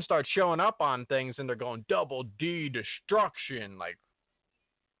your name starts showing up on things and they're going double D destruction, like,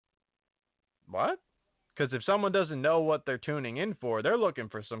 what? Because if someone doesn't know what they're tuning in for, they're looking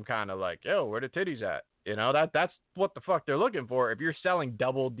for some kind of like, yo, where the titties at? You know, that's what the fuck they're looking for. If you're selling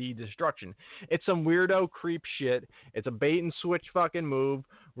double D destruction, it's some weirdo creep shit. It's a bait and switch fucking move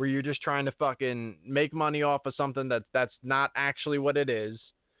where you're just trying to fucking make money off of something that's not actually what it is.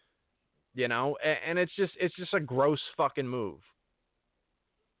 You know, and it's just a gross fucking move.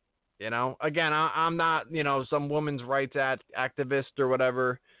 You know, again, I'm not, you know, some women's rights activist or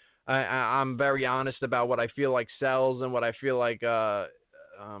whatever. I'm very honest about what I feel like sells and what I feel like.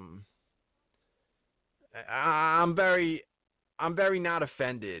 I'm very not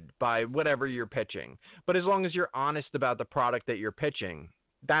offended by whatever you're pitching, but as long as you're honest about the product that you're pitching,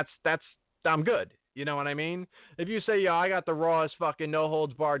 I'm good. You know what I mean? If you say, yo, I got the rawest fucking no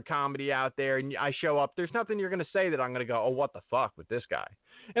holds barred comedy out there, and I show up, there's nothing you're gonna say that I'm gonna go, oh, what the fuck with this guy,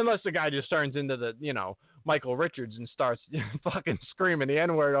 unless the guy just turns into the, you know, Michael Richards and starts fucking screaming the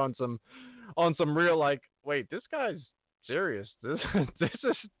N-word on some real, like, wait, this guy's serious. This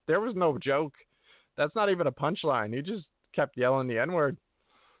is, there was no joke. That's not even a punchline. He just kept yelling the N-word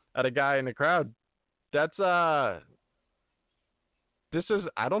at a guy in the crowd. That's, I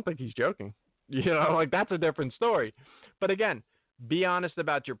don't think he's joking. You know, like, that's a different story. But again, be honest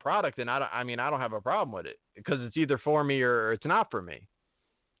about your product, and I don't have a problem with it, because it's either for me or it's not for me.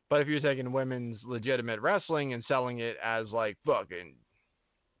 But if you're taking women's legitimate wrestling and selling it as like, fucking,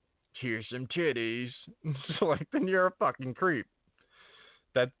 here's some titties, so like, then you're a fucking creep.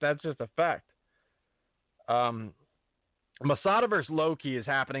 That's just a fact. Masada vs. Loki is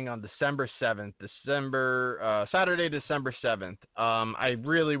happening on December 7th, Saturday, December 7th. I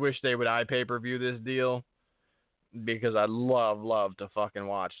really wish they would pay-per-view this deal, because I'd love to fucking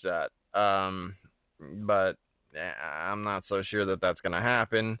watch that. But I'm not so sure that that's going to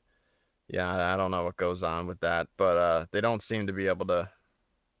happen. Yeah, I don't know what goes on with that, but they don't seem to be able to.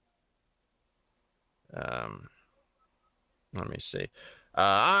 Let me see.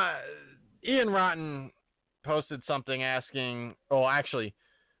 Ian Rotten posted something asking. Oh, actually,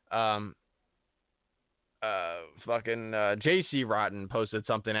 JC Rotten posted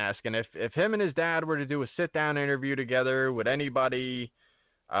something asking if him and his dad were to do a sit-down interview together, would anybody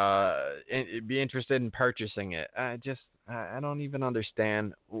be interested in purchasing it? I don't even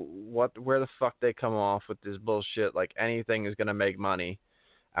understand where the fuck they come off with this bullshit. Like, anything is gonna make money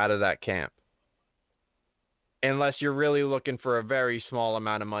out of that camp, unless you're really looking for a very small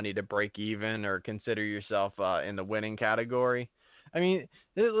amount of money to break even or consider yourself in the winning category. I mean,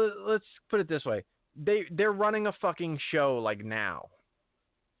 let's put it this way: they're running a fucking show like now.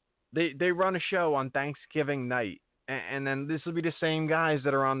 They run a show on Thanksgiving night. And then this will be the same guys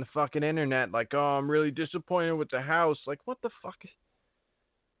that are on the fucking internet like, oh, I'm really disappointed with the house. Like, what the fuck?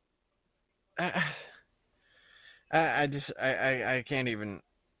 I can't even.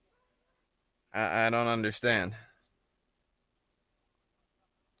 I don't understand.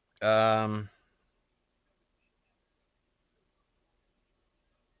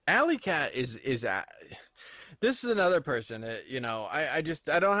 Allie Kat is this is another person that, you know, I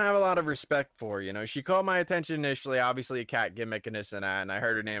don't have a lot of respect for. You know, she caught my attention initially, obviously a cat gimmick and this and that, and I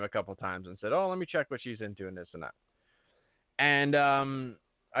heard her name a couple times and said, oh, let me check what she's into and this and that. And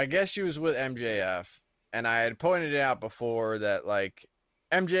I guess she was with MJF, and I had pointed out before that, like,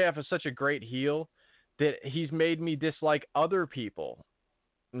 MJF is such a great heel that he's made me dislike other people,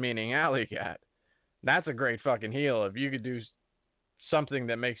 meaning Allie Kat. That's a great fucking heel if you could do something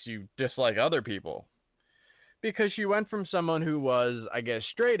that makes you dislike other people. Because she went from someone who was, I guess,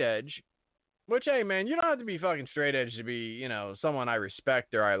 straight edge, which, hey, man, you don't have to be fucking straight edge to be, you know, someone I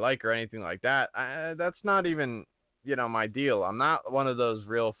respect or I like or anything like that. That's not even, you know, my deal. I'm not one of those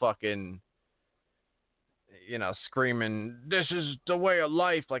real fucking, you know, screaming, this is the way of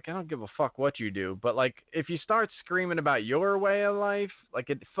life. Like, I don't give a fuck what you do. But, like, if you start screaming about your way of life,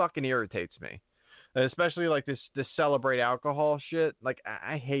 like, it fucking irritates me. Especially, like, this celebrate alcohol shit. Like,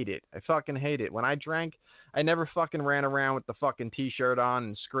 I hate it. I fucking hate it. When I drank, I never fucking ran around with the fucking T-shirt on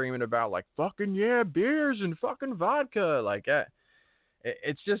and screaming about, like, fucking, yeah, beers and fucking vodka. Like,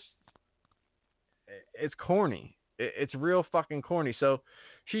 it's just, it's corny. It's real fucking corny. So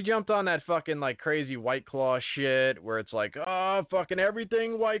she jumped on that fucking like crazy White Claw shit where it's like, oh, fucking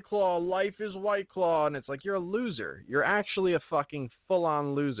everything White Claw, life is White Claw. And it's like, you're a loser. You're actually a fucking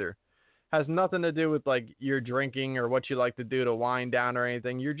full-on loser. Has nothing to do with like your drinking or what you like to do to wind down or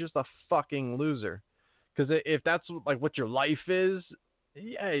anything. You're just a fucking loser. Because if that's like what your life is,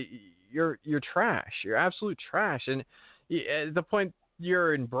 yeah, you're trash. You're absolute trash. And at the point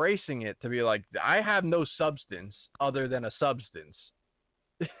you're embracing it to be like, I have no substance other than a substance.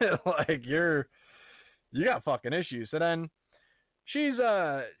 Like you got fucking issues. And then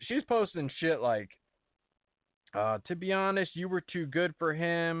she's posting shit like, to be honest, you were too good for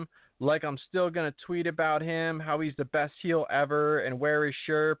him. Like, I'm still going to tweet about him, how he's the best heel ever and wear his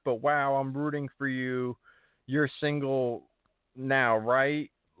shirt. But wow, I'm rooting for you. You're single now, right?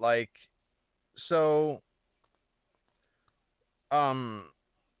 Like, so, and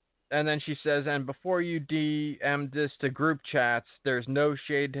then she says, and before you DM this to group chats, there's no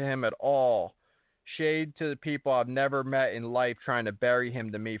shade to him at all. Shade to the people I've never met in life trying to bury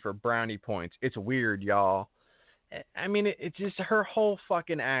him to me for brownie points. It's weird, y'all. I mean, it's just her whole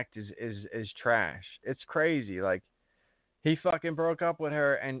fucking act is trash. It's crazy. Like, he fucking broke up with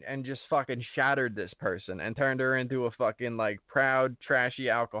her and just fucking shattered this person and turned her into a fucking, like, proud, trashy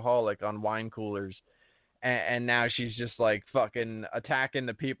alcoholic on wine coolers. And now she's just, like, fucking attacking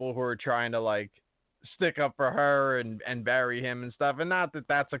the people who are trying to, like, stick up for her and bury him and stuff. And not that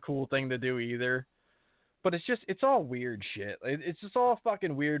that's a cool thing to do either. But it's all weird shit. It's just all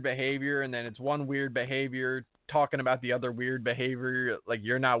fucking weird behavior, and then it's one weird behavior talking about the other weird behavior, like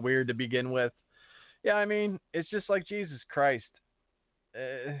you're not weird to begin with. Yeah, I mean, it's just like, Jesus Christ.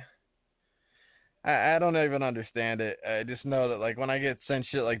 I don't even understand it. I just know that, like, when I get sent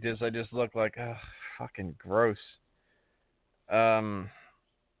shit like this, I just look like, oh, fucking gross. And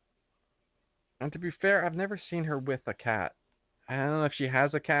to be fair, I've never seen her with a cat. I don't know if she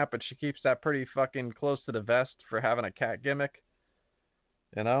has a cat, but she keeps that pretty fucking close to the vest for having a cat gimmick.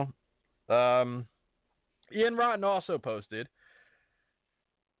 You know? Ian Rotten also posted,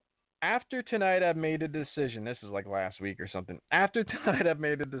 after tonight I've made a decision. This is like last week or something. After tonight I've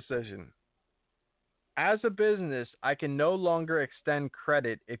made a decision. As a business, I can no longer extend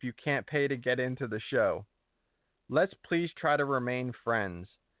credit if you can't pay to get into the show. Let's please try to remain friends.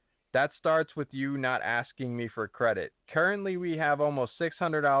 That starts with you not asking me for credit. Currently, we have almost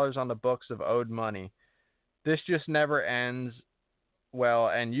 $600 on the books of owed money. This just never ends well,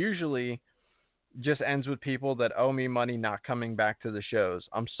 and usually just ends with people that owe me money not coming back to the shows.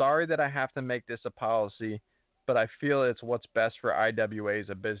 I'm sorry that I have to make this a policy, but I feel it's what's best for IWA as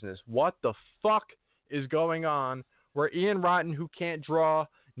a business. What the fuck is going on where Ian Rotten, who can't draw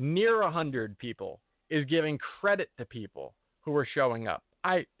near 100 people, is giving credit to people who are showing up?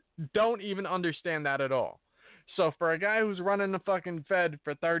 I don't even understand that at all. So for a guy who's running the fucking Fed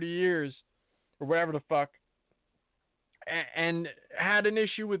for 30 years or whatever the fuck and had an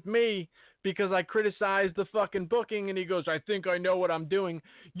issue with me because I criticized the fucking booking and he goes, I think I know what I'm doing.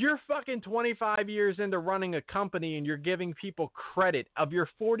 You're fucking 25 years into running a company and you're giving people credit. Of your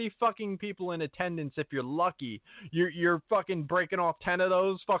 40 fucking people in attendance, if you're lucky, you're fucking breaking off 10 of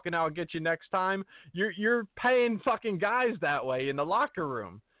those. Fucking I'll get you next time. You're paying fucking guys that way in the locker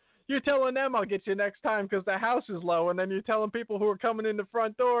room. You're telling them I'll get you next time because the house is low, and then you're telling people who are coming in the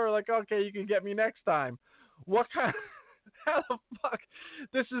front door, like, okay, you can get me next time. What kind how the fuck?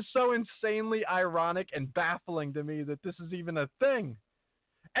 This is so insanely ironic and baffling to me that this is even a thing.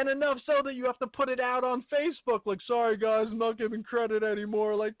 And enough so that you have to put it out on Facebook, like, sorry guys, I'm not giving credit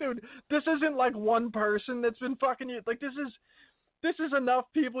anymore. Like, dude, this isn't like one person that's been fucking you. Like, this is enough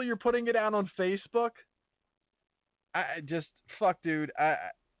people you're putting it out on Facebook. I just, fuck, dude.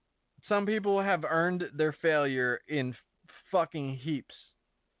 Some people have earned their failure in fucking heaps.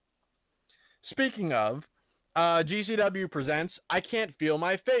 Speaking of, GCW presents I Can't Feel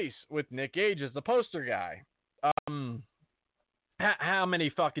My Face with Nick Gage as the poster guy. How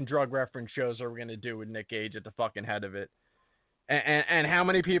many fucking drug reference shows are we going to do with Nick Gage at the fucking head of it? And how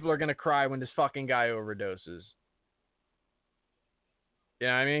many people are going to cry when this fucking guy overdoses? You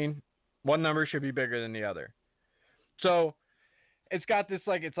know what I mean? One number should be bigger than the other. So, it's got this,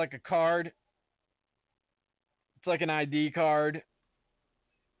 like, it's like a card. It's like an ID card.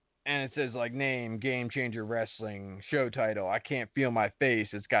 And it says, like, name, Game Changer Wrestling, show title, I Can't Feel My Face.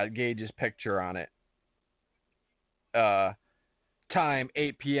 It's got Gage's picture on it. Time,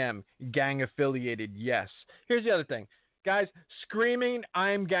 8 p.m., gang affiliated, yes. Here's the other thing. Guys, screaming,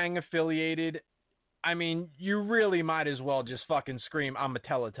 I'm gang affiliated, I mean, you really might as well just fucking scream, I'm a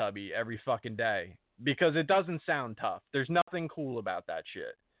Teletubby every fucking day. Because it doesn't sound tough. There's nothing cool about that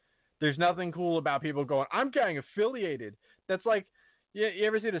shit. There's nothing cool about people going, I'm gang affiliated. That's like, you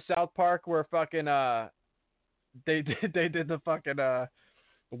ever see the South Park where fucking they did the fucking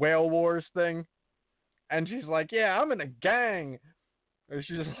Whale Wars thing, and she's like, yeah, I'm in a gang. And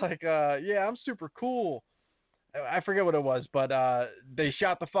she's like, yeah, I'm super cool. I forget what it was, but they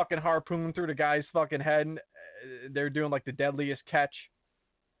shot the fucking harpoon through the guy's fucking head. And they're doing like the deadliest catch.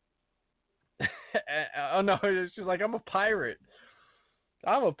 Oh no, she's like, I'm a pirate.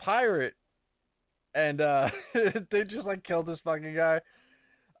 I'm a pirate. And they just like killed this fucking guy.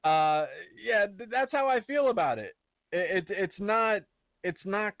 Yeah, that's how I feel about it. It's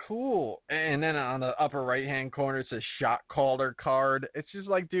not cool. And then on the upper right hand corner it says shot caller card. It's just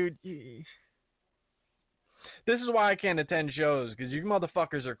like, dude, this is why I can't attend shows, because you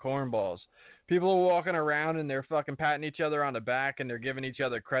motherfuckers are cornballs. People are walking around and they're fucking patting each other on the back and they're giving each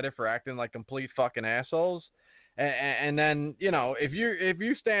other credit for acting like complete fucking assholes. And then, you know, if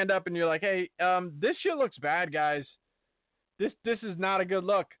you stand up and you're like, hey, this shit looks bad, guys. This is not a good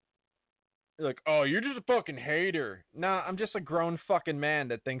look. You're like, oh, you're just a fucking hater. Nah, I'm just a grown fucking man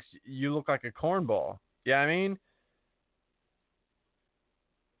that thinks you look like a cornball. Yeah, I mean,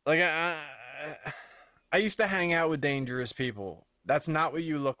 like I used to hang out with dangerous people. That's not what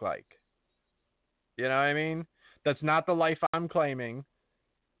you look like. You know what I mean? That's not the life I'm claiming.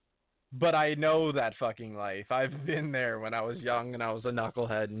 But I know that fucking life. I've been there when I was young and I was a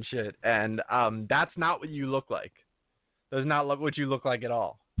knucklehead and shit. And that's not what you look like. Does not look what you look like at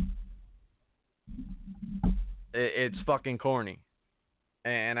all. It's fucking corny.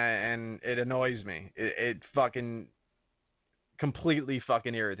 And it annoys me. It fucking completely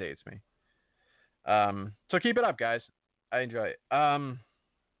fucking irritates me. So keep it up, guys. I enjoy it.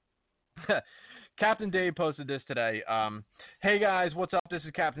 Captain Dave posted this today. Hey guys, what's up? This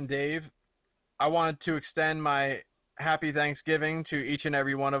is Captain Dave. I wanted to extend my happy Thanksgiving to each and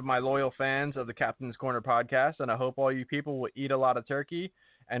every one of my loyal fans of the Captain's Corner podcast, and I hope all you people will eat a lot of turkey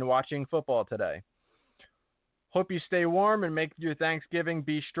and watching football today. Hope you stay warm and make your Thanksgiving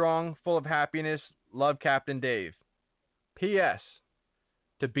be strong, full of happiness. Love, Captain Dave. P.S.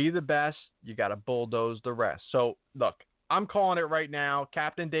 To be the best, you got to bulldoze the rest. So, look, I'm calling it right now.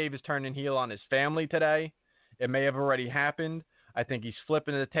 Captain Dave is turning heel on his family today. It may have already happened. I think he's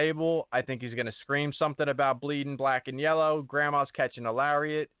flipping the table. I think he's going to scream something about bleeding black and yellow. Grandma's catching a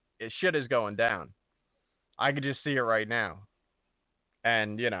lariat. Shit is going down. I could just see it right now.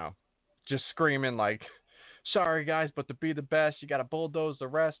 And, you know, just screaming like, sorry, guys, but to be the best, you got to bulldoze the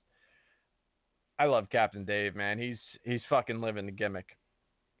rest. I love Captain Dave, man. He's fucking living the gimmick.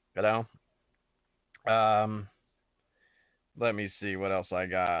 You know? Let me see what else I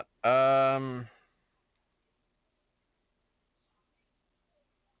got.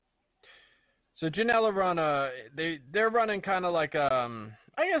 So Janela run they're running kind of like I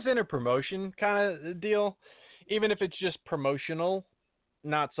guess in a promotion kind of deal, even if it's just promotional,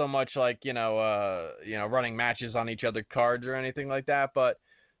 not so much like running matches on each other's cards or anything like that. But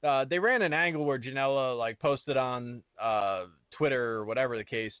they ran an angle where Janela like posted on Twitter or whatever the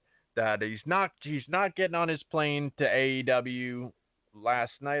case that he's not getting on his plane to AEW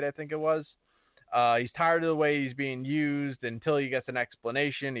last night, I think it was. He's tired of the way he's being used. Until he gets an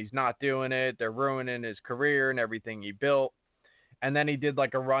explanation, he's not doing it. They're ruining his career and everything he built. And then he did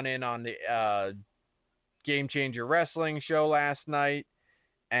like a run-in on the Game Changer Wrestling show last night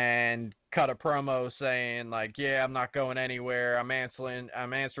and cut a promo saying like, yeah, I'm not going anywhere. I'm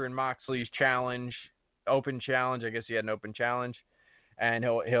answering Moxley's challenge, open challenge. I guess he had an open challenge. And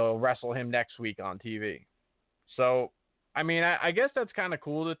he'll wrestle him next week on TV. So, I mean, I guess that's kind of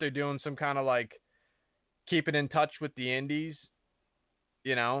cool that they're doing some kind of like keeping in touch with the indies.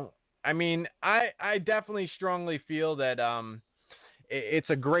 You know, I mean, I definitely strongly feel that it's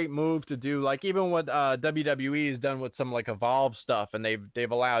a great move to do. Like even what WWE has done with some like Evolve stuff, and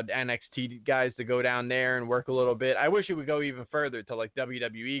they've allowed NXT guys to go down there and work a little bit. I wish it would go even further to like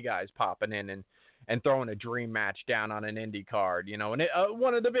WWE guys popping in and throwing a dream match down on an indie card, you know, and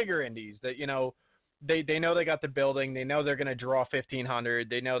one of the bigger indies that, you know, they know they got the building, they know they're going to draw 1,500,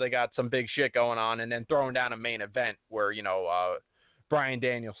 they know they got some big shit going on, and then throwing down a main event where, you know, Bryan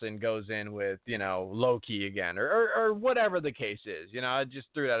Danielson goes in with, you know, Low-Ki again, or whatever the case is, you know, I just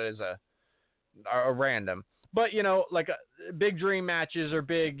threw that as a random, but, you know, like big dream matches or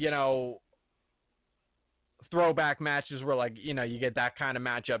big, you know, throwback matches where like, you know, you get that kind of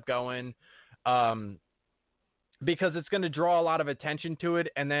matchup going. Because it's going to draw a lot of attention to it,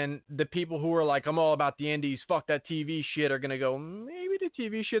 and then the people who are like, I'm all about the indies, fuck that TV shit, are going to go, maybe the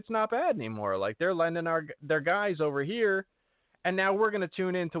TV shit's not bad anymore. Like, they're lending their guys over here, And now we're going to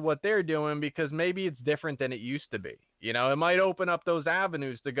tune into what they're doing because maybe it's different than it used to be. You know, it might open up those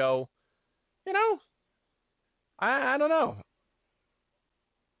avenues to go, you know, I don't know.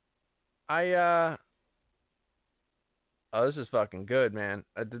 Oh, this is fucking good, man.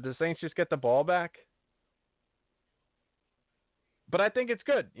 Did the Saints just get the ball back? But I think it's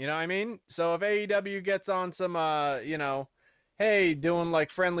good, you know what I mean? So if AEW gets on some, you know, hey, doing like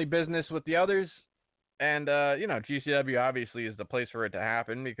friendly business with the others, and, you know, GCW obviously is the place for it to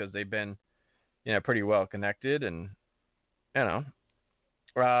happen because they've been, you know, pretty well connected and, you know,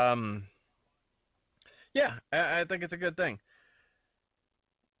 yeah, I think it's a good thing.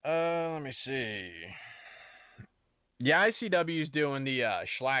 Let me see. Yeah, ICW is doing the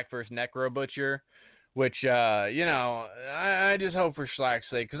Shlak versus Necro Butcher, which, you know, I just hope for Shlak's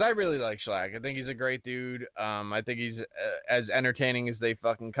sake, because I really like Shlak. I think he's a great dude. I think he's as entertaining as they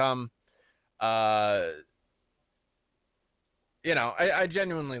fucking come. You know, I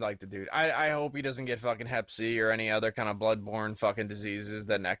genuinely like the dude. I hope he doesn't get fucking Hep C or any other kind of bloodborne fucking diseases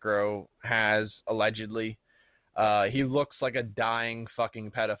that Necro has, allegedly. He looks like a dying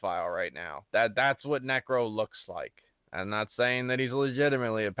fucking pedophile right now. That's what Necro looks like. I'm not saying that he's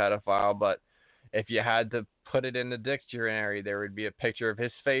legitimately a pedophile, but if you had to put it in the dictionary, there would be a picture of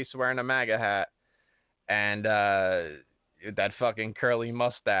his face wearing a MAGA hat and that fucking curly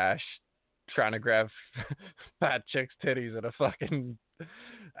mustache trying to grab fat chick's titties at a fucking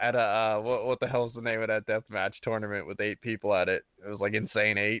what the hell's the name of that deathmatch tournament with 8 people at it? It was like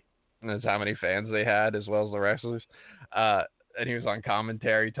Insane 8. And that's how many fans they had, as well as the wrestlers. And he was on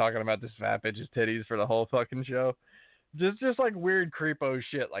commentary talking about this fat bitch's titties for the whole fucking show. Just like weird creepo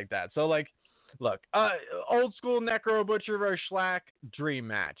shit like that. So like, look, old school Necro Butcher versus Shlak, dream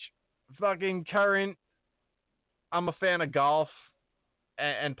match. Fucking current, I'm a fan of golf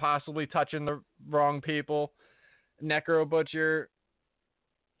and possibly touching the wrong people. Necro Butcher,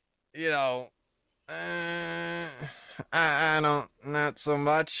 you know, I don't, not so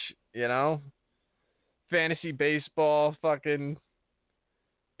much, you know. Fantasy baseball, fucking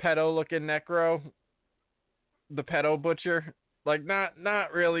pedo looking Necro, the Pedo Butcher, like not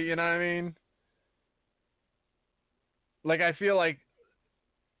really, you know what I mean? Like I feel like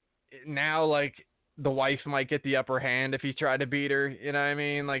now, like the wife might get the upper hand if he tried to beat her, you know what I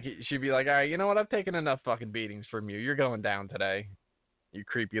mean? Like she'd be like, all right, you know what? I've taken enough fucking beatings from you. You're going down today, you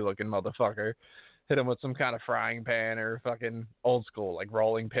creepy looking motherfucker. Hit him with some kind of frying pan or fucking old school, like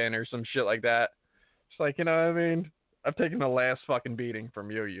rolling pin or some shit like that. It's like, you know what I mean? I've taken the last fucking beating from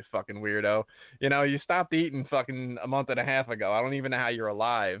you, you fucking weirdo. You know, you stopped eating fucking a month and a half ago. I don't even know how you're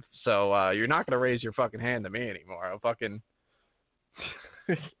alive. So, you're not going to raise your fucking hand to me anymore. I'll fucking,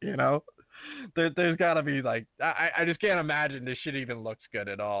 you know? There's got to be, like, I just can't imagine this shit even looks good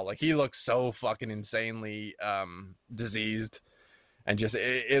at all. Like, he looks so fucking insanely diseased. And just,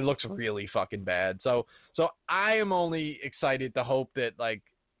 it looks really fucking bad. So I am only excited to hope that, like,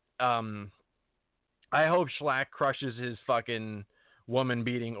 I hope Shlak crushes his fucking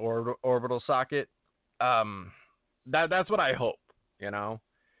woman-beating orbital socket. That's what I hope, you know?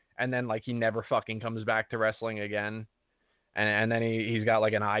 And then, like, he never fucking comes back to wrestling again. And then he's got,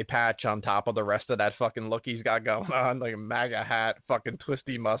 like, an eye patch on top of the rest of that fucking look he's got going on. Like a MAGA hat, fucking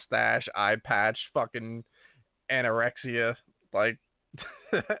twisty mustache, eye patch, fucking anorexia. Like,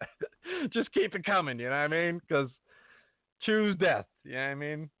 just keep it coming, you know what I mean? Because choose death, you know what I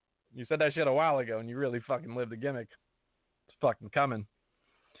mean? You said that shit a while ago, and you really fucking lived the gimmick. It's fucking coming.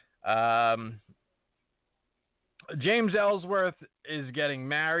 James Ellsworth is getting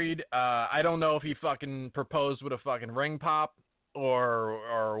married. I don't know if he fucking proposed with a fucking ring pop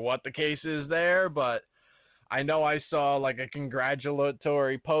or what the case is there, but I know I saw like a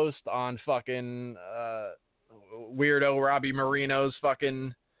congratulatory post on fucking weirdo Robbie Marino's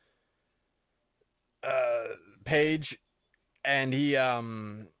fucking page, and he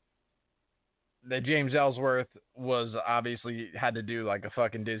that James Ellsworth was obviously had to do like a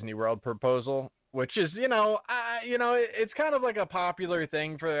fucking Disney World proposal, which is, you know, it's kind of like a popular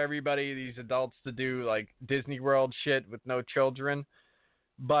thing for everybody, these adults, to do like Disney World shit with no children.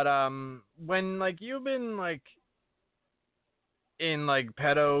 But when like you've been like in like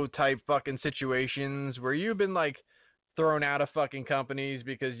pedo type fucking situations where you've been like thrown out of fucking companies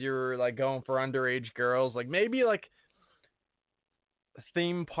because you're like going for underage girls, like maybe like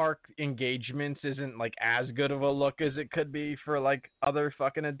theme park engagements isn't like as good of a look as it could be for like other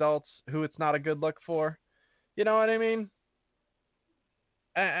fucking adults who it's not a good look for. You know what I mean?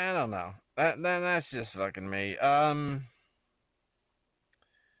 I don't know. That's just fucking me. I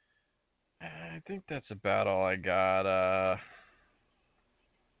think that's about all I got.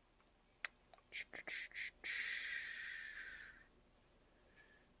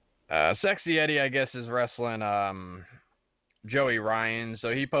 Sexy Eddie, I guess, is wrestling Joey Ryan.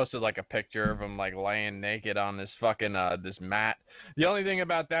 So he posted like a picture of him like laying naked on this fucking this mat. The only thing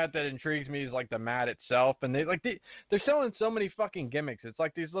about that intrigues me is like the mat itself, and they're selling so many fucking gimmicks. It's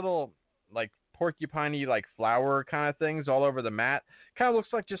like these little like porcupiney like flower kind of things all over the mat. Kind of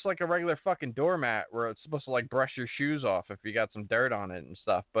looks like just like a regular fucking doormat where it's supposed to like brush your shoes off if you got some dirt on it and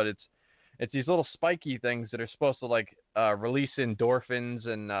stuff. But it's these little spiky things that are supposed to like release endorphins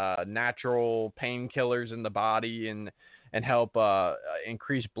and natural painkillers in the body and help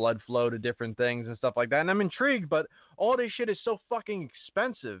increase blood flow to different things and stuff like that. And I'm intrigued, but all this shit is so fucking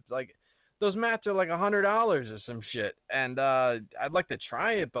expensive. Like those mats are like $100 or some shit. And I'd like to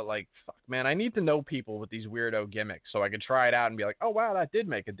try it, but like, fuck, man, I need to know people with these weirdo gimmicks so I can try it out and be like, oh, wow, that did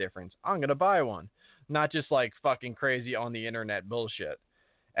make a difference. I'm going to buy one. Not just like fucking crazy on the internet bullshit.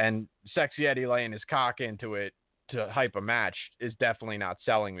 And Sexy Eddie laying his cock into it to hype a match is definitely not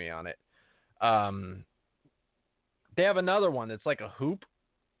selling me on it. They have another one that's like a hoop.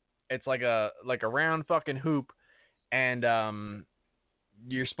 It's like a round fucking hoop, and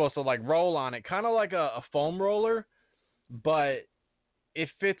you're supposed to like roll on it, kind of like a foam roller, but it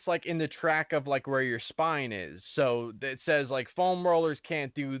fits like in the track of like where your spine is. So it says like foam rollers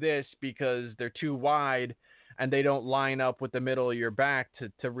can't do this because they're too wide and they don't line up with the middle of your back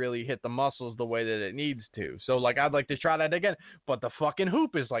to really hit the muscles the way that it needs to. So like I'd like to try that again, but the fucking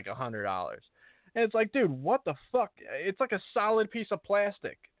hoop is like $100. And it's like, dude, what the fuck? It's like a solid piece of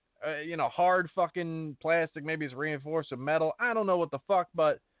plastic. Hard fucking plastic. Maybe it's reinforced with metal. I don't know what the fuck,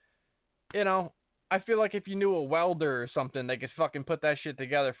 but, I feel like if you knew a welder or something, they could fucking put that shit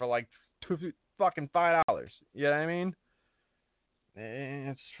together for like $5. You know what I mean?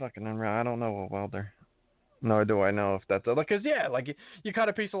 It's fucking unreal. I don't know a welder. Nor do I know if that's like, cause yeah, like you cut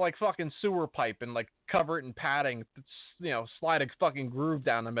a piece of like fucking sewer pipe and like cover it in padding, slide a fucking groove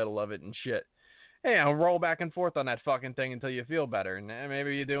down the middle of it and shit. Roll back and forth on that fucking thing until you feel better. And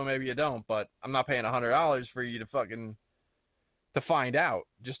maybe you do, maybe you don't, but I'm not paying $100 for you to find out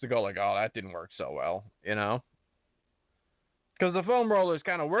just to go like, oh, that didn't work so well, Because the foam rollers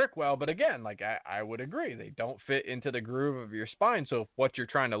kind of work well, but again, like I would agree, they don't fit into the groove of your spine. So if what you're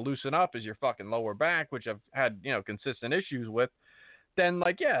trying to loosen up is your fucking lower back, which I've had, consistent issues with, then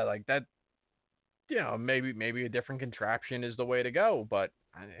like, yeah, like that, maybe a different contraption is the way to go. But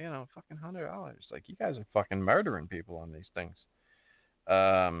fucking $100. Like you guys are fucking murdering people on these things.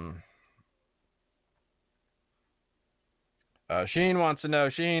 Sheen wants to know.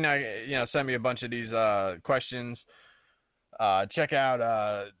 Sheen, sent me a bunch of these questions. Check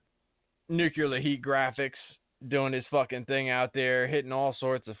out Nuclear Heat Graphics doing his fucking thing out there, hitting all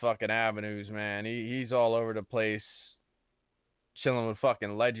sorts of fucking avenues, man. He's all over the place, chilling with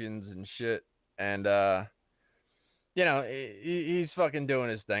fucking legends and shit. And, he's fucking doing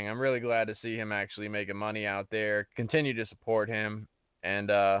his thing. I'm really glad to see him actually making money out there. Continue to support him. And,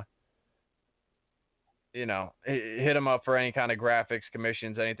 hit him up for any kind of graphics,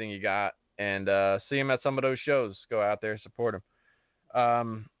 commissions, anything you got. And see him at some of those shows. Go out there, support him.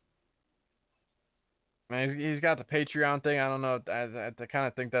 Man, he's got the Patreon thing. I don't know. I kind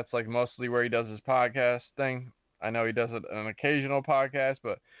of think that's like mostly where he does his podcast thing. I know he does an occasional podcast,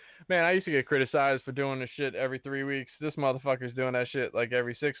 but man, I used to get criticized for doing this shit every 3 weeks. This motherfucker's doing that shit like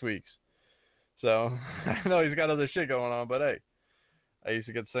every 6 weeks. So I know he's got other shit going on, but hey, I used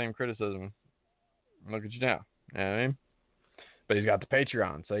to get the same criticism. Look at you now. You know what I mean? But he's got the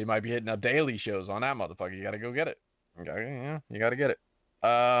Patreon, so he might be hitting up daily shows on that motherfucker. You got to go get it. Okay, you got to get it.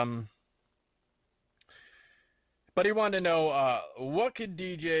 But he wanted to know, what could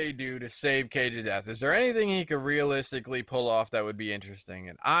DJ do to save Cage of Death? Is there anything he could realistically pull off that would be interesting?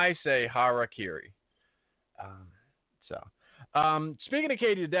 And I say harakiri. Speaking of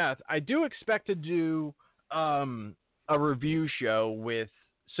Cage of Death, I do expect to do a review show with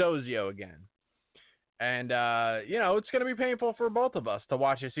Sozio again. And, it's going to be painful for both of us to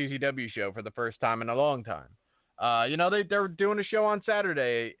watch a CCW show for the first time in a long time. They're doing a show on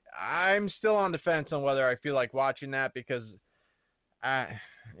Saturday. I'm still on the fence on whether I feel like watching that because, they're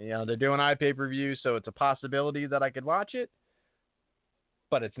doing iPay-per-view, so it's a possibility that I could watch it.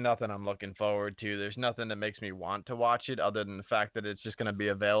 But it's nothing I'm looking forward to. There's nothing that makes me want to watch it other than the fact that it's just going to be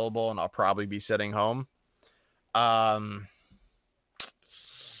available and I'll probably be sitting home. I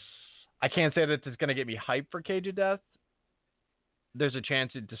can't say that it's going to get me hyped for Cage of Death. There's a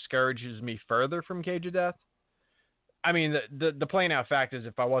chance it discourages me further from Cage of Death. I mean, the plain out fact is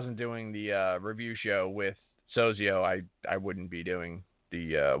if I wasn't doing the review show with Sozio, I wouldn't be doing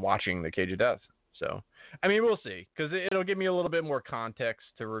the watching the Cage of Death. So, I mean, we'll see. Because it'll give me a little bit more context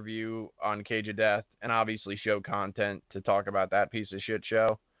to review on Cage of Death and obviously show content to talk about that piece of shit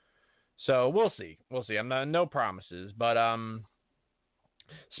show. So we'll see. I'm no promises, but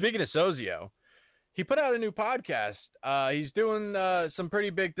speaking of Sozio, he put out a new podcast. He's doing some pretty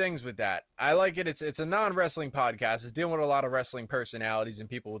big things with that. I like it. It's a non-wrestling podcast. It's dealing with a lot of wrestling personalities and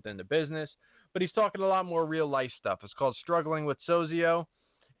people within the business, but he's talking a lot more real life stuff. It's called Struggling with Sozio,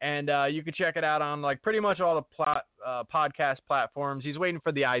 and you can check it out on like pretty much all the podcast platforms. He's waiting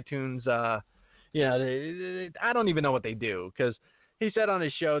for the iTunes. I don't even know what they do, because he said on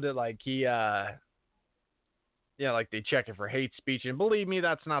his show that like he like they check it for hate speech, and believe me,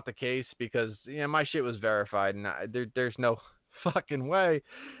 that's not the case, because my shit was verified, and there's no fucking way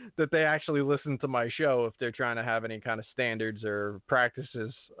that they actually listen to my show if they're trying to have any kind of standards or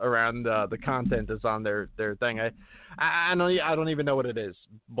practices around the content that's on their thing. I don't even know what it is,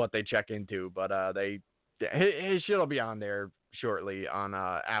 what they check into, but his shit will be on there shortly on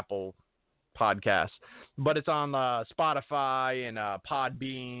Apple Podcasts, but it's on Spotify and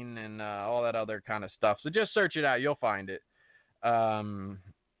Podbean and all that other kind of stuff. So just search it out, you'll find it.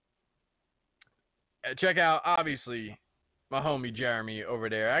 Check out, obviously, my homie Jeremy over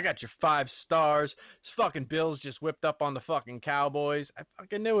there. I got your 5 stars. This fucking Bills just whipped up on the fucking Cowboys. I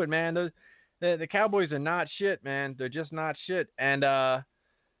fucking knew it, man. The Cowboys are not shit, man. They're just not shit. And I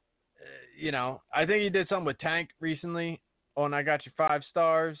think he did something with Tank recently on I got your 5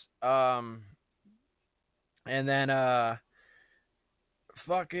 stars. And then my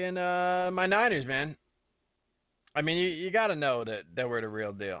Niners, man. I mean, you got to know that we're the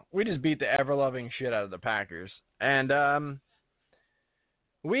real deal. We just beat the ever-loving shit out of the Packers. And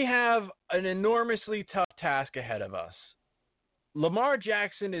we have an enormously tough task ahead of us. Lamar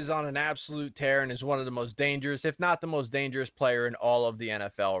Jackson is on an absolute tear and is one of the most dangerous, if not the most dangerous player in all of the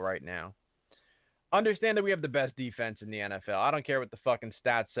NFL right now. Understand that we have the best defense in the NFL. I don't care what the fucking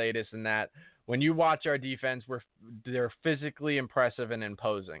stats say, this and that. When you watch our defense, they're physically impressive and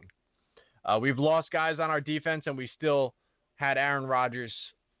imposing. We've lost guys on our defense, and we still had Aaron Rodgers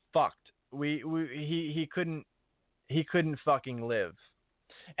fucked. He couldn't fucking live.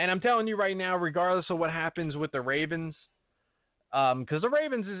 And I'm telling you right now, regardless of what happens with the Ravens, because the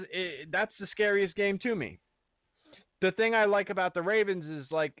Ravens that's the scariest game to me. The thing I like about the Ravens is,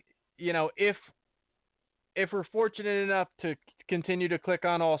 like, if we're fortunate enough to continue to click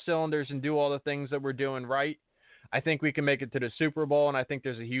on all cylinders and do all the things that we're doing right, I think we can make it to the Super Bowl, and I think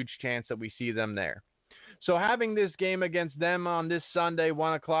there's a huge chance that we see them there. So having this game against them on this Sunday,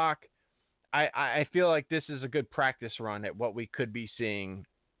 1 o'clock, I feel like this is a good practice run at what we could be seeing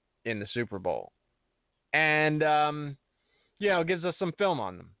in the Super Bowl. And, it gives us some film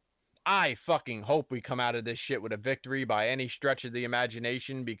on them. I fucking hope we come out of this shit with a victory by any stretch of the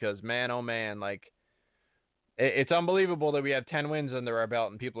imagination, because, man, oh, man, like, it's unbelievable that we have 10 wins under our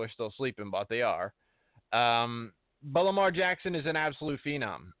belt and people are still sleeping, but they are. But Lamar Jackson is an absolute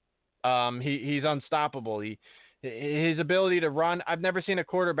phenom. He's unstoppable. His ability to run, I've never seen a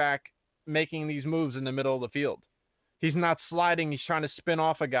quarterback making these moves in the middle of the field. He's not sliding. He's trying to spin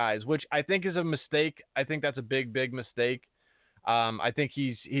off of guys, which I think is a mistake. I think that's a big, big mistake. I think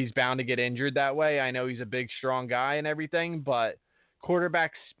he's bound to get injured that way. I know he's a big, strong guy and everything, but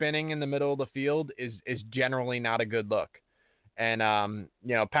quarterback spinning in the middle of the field is generally not a good look. And,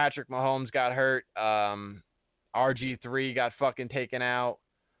 Patrick Mahomes got hurt. RG3 got fucking taken out.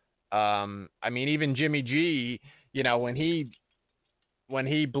 Even Jimmy G, when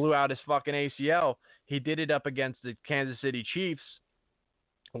he blew out his fucking ACL, he did it up against the Kansas City Chiefs,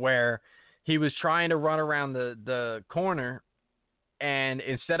 where he was trying to run around the corner, and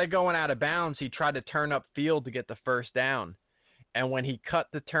instead of going out of bounds, he tried to turn up field to get the first down. And when he cut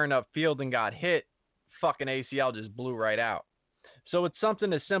the turn up field and got hit, fucking ACL just blew right out. So it's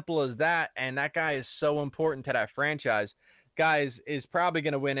something as simple as that, and that guy is so important to that franchise. Guy is probably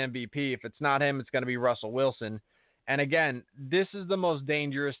going to win MVP. If it's not him, it's going to be Russell Wilson. And again, this is the most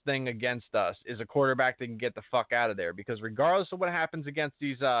dangerous thing against us, is a quarterback that can get the fuck out of there. Because regardless of what happens against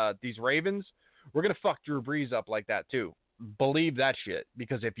these Ravens, we're going to fuck Drew Brees up like that too. Believe that shit.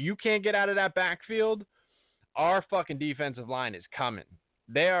 Because if you can't get out of that backfield, our fucking defensive line is coming.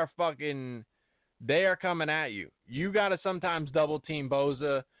 They are coming at you. You got to sometimes double team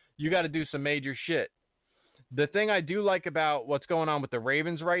Boza. You got to do some major shit. The thing I do like about what's going on with the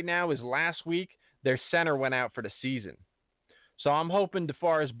Ravens right now is last week their center went out for the season. So I'm hoping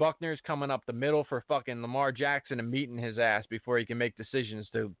DeForest Buckner's coming up the middle for fucking Lamar Jackson and meeting his ass before he can make decisions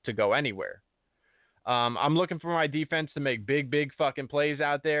to go anywhere. I'm looking for my defense to make big fucking plays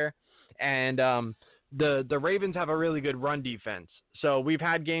out there. And the Ravens have a really good run defense. So we've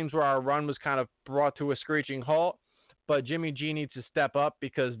had games where our run was kind of brought to a screeching halt, but Jimmy G needs to step up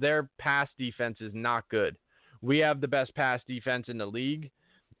because their pass defense is not good. We have the best pass defense in the league,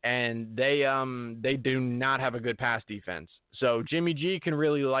 and they do not have a good pass defense. So Jimmy G can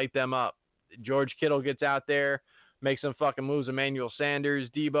really light them up. George Kittle gets out there, makes some fucking moves. Emmanuel Sanders,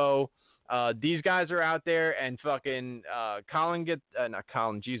 Debo. These guys are out there, and fucking Colin gets not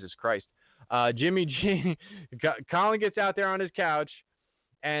Colin, Jesus Christ. Jimmy G, Colin gets out there on his couch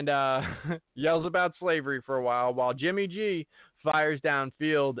and yells about slavery for a while Jimmy G fires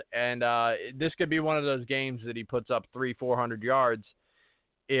downfield, and this could be one of those games that he puts up 300-400 yards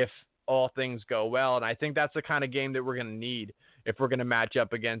if all things go well. And I think that's the kind of game that we're going to need if we're going to match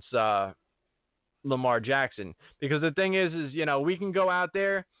up against Lamar Jackson. Because the thing is, we can go out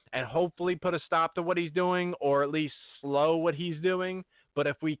there and hopefully put a stop to what he's doing, or at least slow what he's doing. But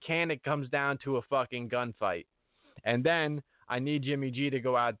if we can, it comes down to a fucking gunfight. And then I need Jimmy G to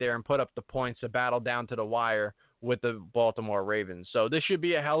go out there and put up the points to battle down to the wire with the Baltimore Ravens. So this should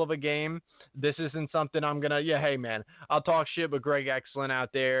be a hell of a game. This isn't something I'm going to, hey man, I'll talk shit with Greg Excellent out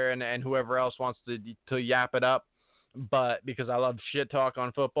there and whoever else wants to yap it up. But because I love shit talk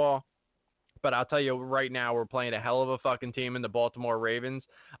on football. But I'll tell you right now, we're playing a hell of a fucking team in the Baltimore Ravens.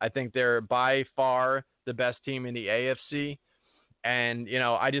 I think they're by far the best team in the AFC. And,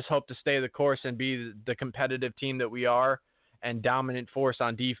 I just hope to stay the course and be the competitive team that we are and dominant force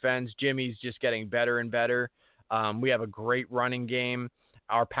on defense. Jimmy's just getting better and better. We have a great running game.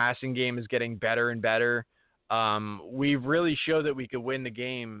 Our passing game is getting better and better. We've really showed that we could win the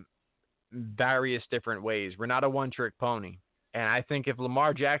game various different ways. We're not a one-trick pony. And I think if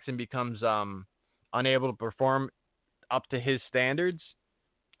Lamar Jackson becomes unable to perform up to his standards,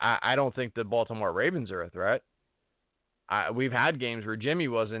 I don't think the Baltimore Ravens are a threat. We've had games where Jimmy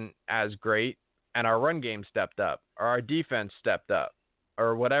wasn't as great, and our run game stepped up, or our defense stepped up,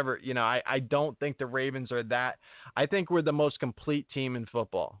 or whatever. I don't think the Ravens are that. I think we're the most complete team in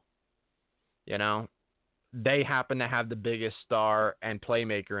football. They happen to have the biggest star and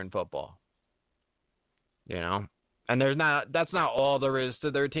playmaker in football. And that's not all there is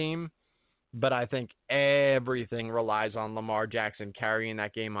to their team, but I think everything relies on Lamar Jackson carrying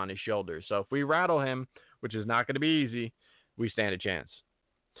that game on his shoulders. So if we rattle him, which is not going to be easy, we stand a chance.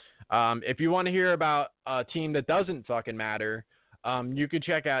 If you want to hear about a team that doesn't fucking matter, you could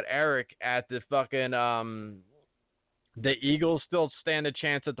check out Eric at the fucking the Eagles still stand a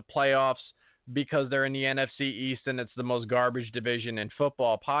chance at the playoffs because they're in the NFC East and it's the most garbage division in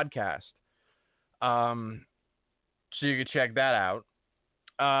football podcast. So you can check that out.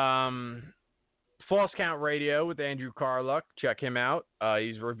 False Count Radio with Andrew Carluck. Check him out.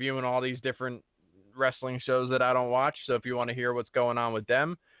 He's reviewing all these different wrestling shows that I don't watch. So if you want to hear what's going on with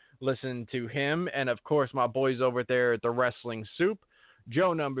them, listen to him. And, of course, my boys over there at the Wrestling Soup.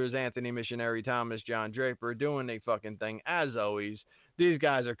 Joe Numbers, Anthony Missionary, Thomas, John Draper, doing a fucking thing as always. These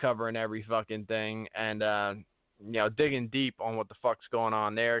guys are covering every fucking thing and, digging deep on what the fuck's going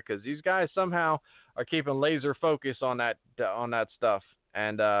on there, because these guys somehow are keeping laser focus on that stuff,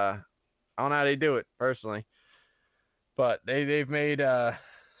 and I don't know how they do it personally, but they've made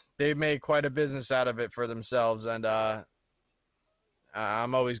quite a business out of it for themselves, and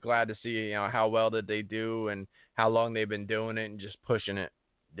I'm always glad to see how well that they do and how long they've been doing it and just pushing it,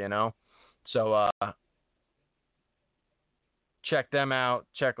 So check them out.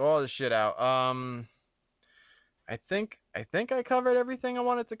 Check all this shit out. I think I covered everything I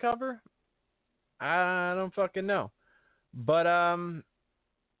wanted to cover. I don't fucking know. But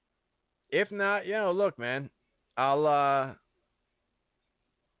if not, look, man, I'll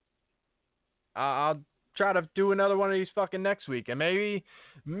try to do another one of these fucking next week, and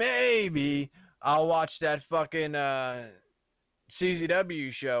maybe I'll watch that fucking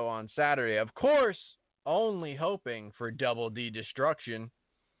CZW show on Saturday. Of course, only hoping for Double D destruction.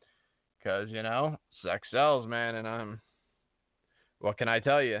 Because, sex sells, man, and what can I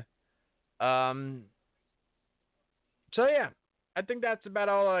tell you? So, yeah, I think that's about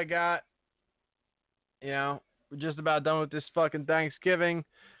all I got. We're just about done with this fucking Thanksgiving.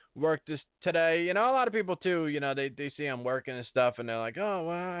 Worked this today. A lot of people, too, they see I'm working and stuff, and they're like, oh,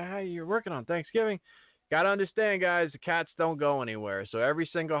 well, how you're working on Thanksgiving? Got to understand, guys, the cats don't go anywhere. So every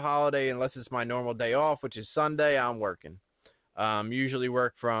single holiday, unless it's my normal day off, which is Sunday, I'm working. Usually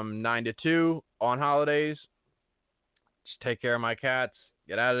work from 9 to 2 on holidays. Just take care of my cats.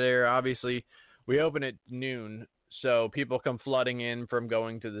 Get out of there. Obviously, we open at noon, so people come flooding in from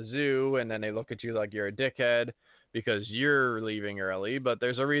going to the zoo, and then they look at you like you're a dickhead because you're leaving early. But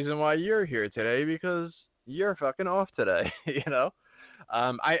there's a reason why you're here today, because you're fucking off today,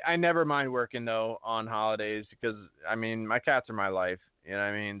 I never mind working, though, on holidays because, my cats are my life.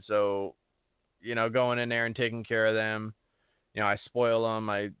 So, going in there and taking care of them. I spoil them.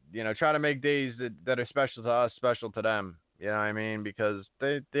 I, try to make days that are special to us, special to them. You know what I mean? Because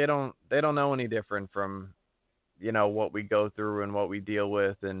they don't know any different from, you know, what we go through and what we deal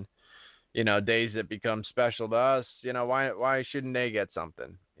with, and, you know, days that become special to us. You know, why shouldn't they get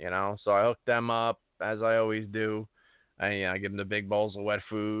something? You know, so I hook them up as I always do. I give them the big bowls of wet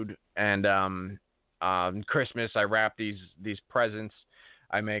food, and Christmas I wrap these presents.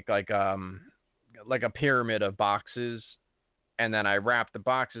 I make like a pyramid of boxes, and then I wrap the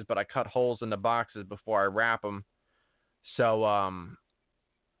boxes, but I cut holes in the boxes before I wrap them. So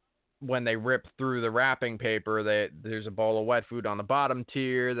when they rip through the wrapping paper, there's a bowl of wet food on the bottom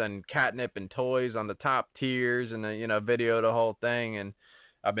tier, then catnip and toys on the top tiers, and then, you know, video the whole thing. And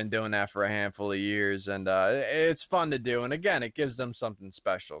I've been doing that for a handful of years, and it's fun to do. And again, it gives them something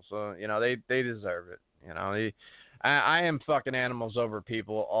special. So, you know, they deserve it. You know, I am fucking animals over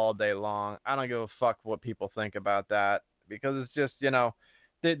people all day long. I don't give a fuck what people think about that, because it's just, you know,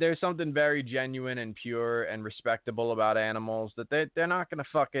 there's something very genuine and pure and respectable about animals that they're not going to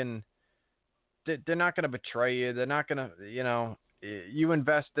fucking, they're not going to betray you. They're not going to, you know, you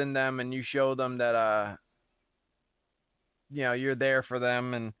invest in them and you show them that, you know, you're there for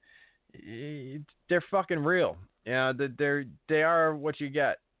them, and they're fucking real. You know, they are what you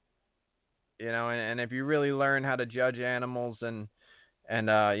get. You know, and if you really learn how to judge animals and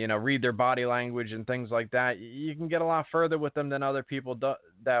you know, read their body language and things like that, you can get a lot further with them than other people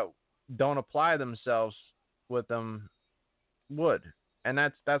that don't apply themselves with them would. And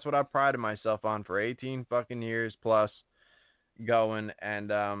that's what I prided myself on for 18 fucking years plus going,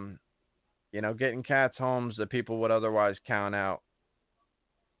 and you know, getting cats homes that people would otherwise count out.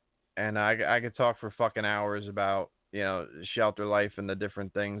 And I could talk for fucking hours about, you know, shelter life and the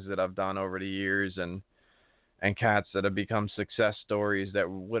different things that I've done over the years, and cats that have become success stories that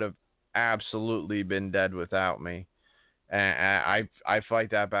would have absolutely been dead without me. And I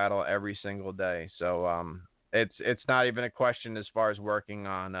fight that battle every single day. So it's not even a question as far as working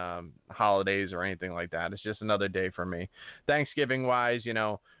on holidays or anything like that. It's just another day for me. Thanksgiving wise, you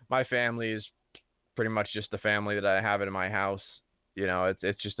know, my family is pretty much just the family that I have in my house. You know,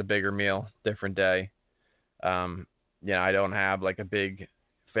 it's just a bigger meal, different day. You know, I don't have like a big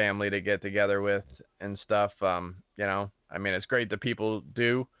family to get together with and stuff. You know, I mean, it's great that people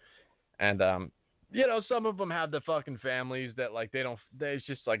do. And, you know, some of them have the fucking families that like, it's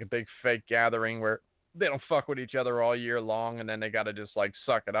just like a big fake gathering where they don't fuck with each other all year long. And then they got to just like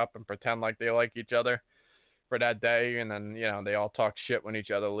suck it up and pretend like they like each other for that day. And then, you know, they all talk shit when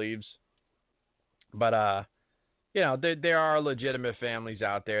each other leaves. But, you know, there are legitimate families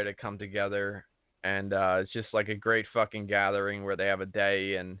out there that come together. And it's just like a great fucking gathering where they have a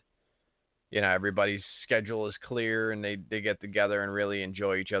day, and, you know, everybody's schedule is clear, and they get together and really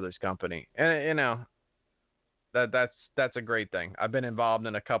enjoy each other's company. And, you know, that's a great thing. I've been involved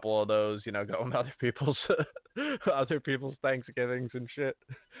in a couple of those, you know, going to other people's Thanksgivings and shit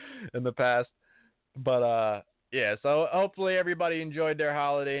in the past. But yeah, so hopefully everybody enjoyed their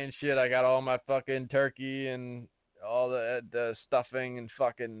holiday and shit. I got all my fucking turkey and all the stuffing and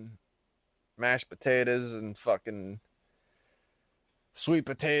fucking mashed potatoes and fucking sweet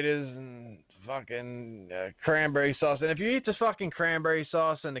potatoes and fucking cranberry sauce. And if you eat the fucking cranberry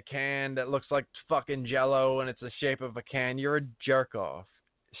sauce in a can that looks like fucking Jello and it's the shape of a can, you're a jerk off.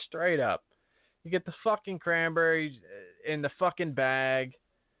 Straight up. You get the fucking cranberries in the fucking bag.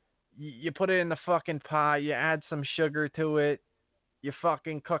 You put it in the fucking pot. You add some sugar to it. You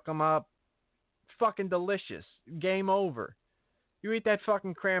fucking cook them up. Fucking delicious. Game over. You eat that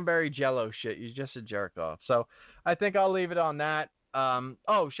fucking cranberry Jello shit, you're just a jerk off. So I think I'll leave it on that.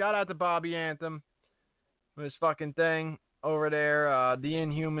 Shout out to Bobby Anthem, his fucking thing over there, the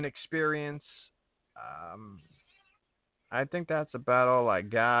Inhuman Experience. I think that's about all I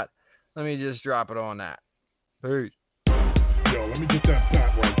got. Let me just drop it on that. Peace. Yo, let me get that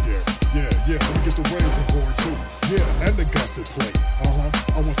fat right there. Yeah, let me get the waves on board too. Yeah, and the gusset plate.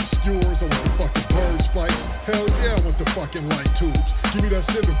 I want the skewers, I want the fucking bird spikes. Hell yeah, I want the fucking light tubes. Give me that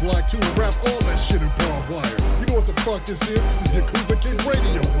cinder block too and wrap all that shit in barbed wire. You know what the fuck this is? This is Yakuza King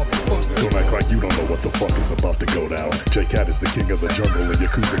Radio, motherfucker. Don't act like you don't know what the fuck is about to go down. J-Cat is the king of the jungle and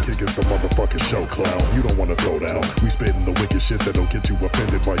Yakuza King is the motherfucking show clown. You don't wanna throw down. We spitting the wicked shit that don't get you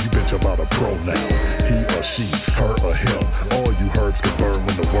offended while you bitch about a pronoun. He or she, her or him. All you herbs can burn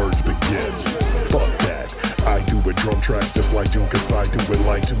when the words begin. Fuck that. I do with drum tracks just like June, cause I do with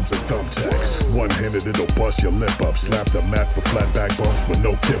light tunes and thumbtacks. One-handed, it'll bust your lip up. Slap the mat for flat back bumps with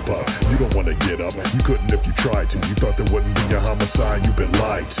no tip up. You don't wanna get up, you couldn't if you tried to. You thought there wouldn't be a homicide, you've been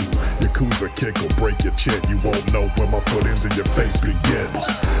lied to. Yakuza kick will break your chin. You won't know when my foot ends and your face begins.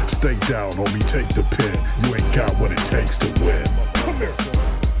 Stay down, homie, take the pin. You ain't got what it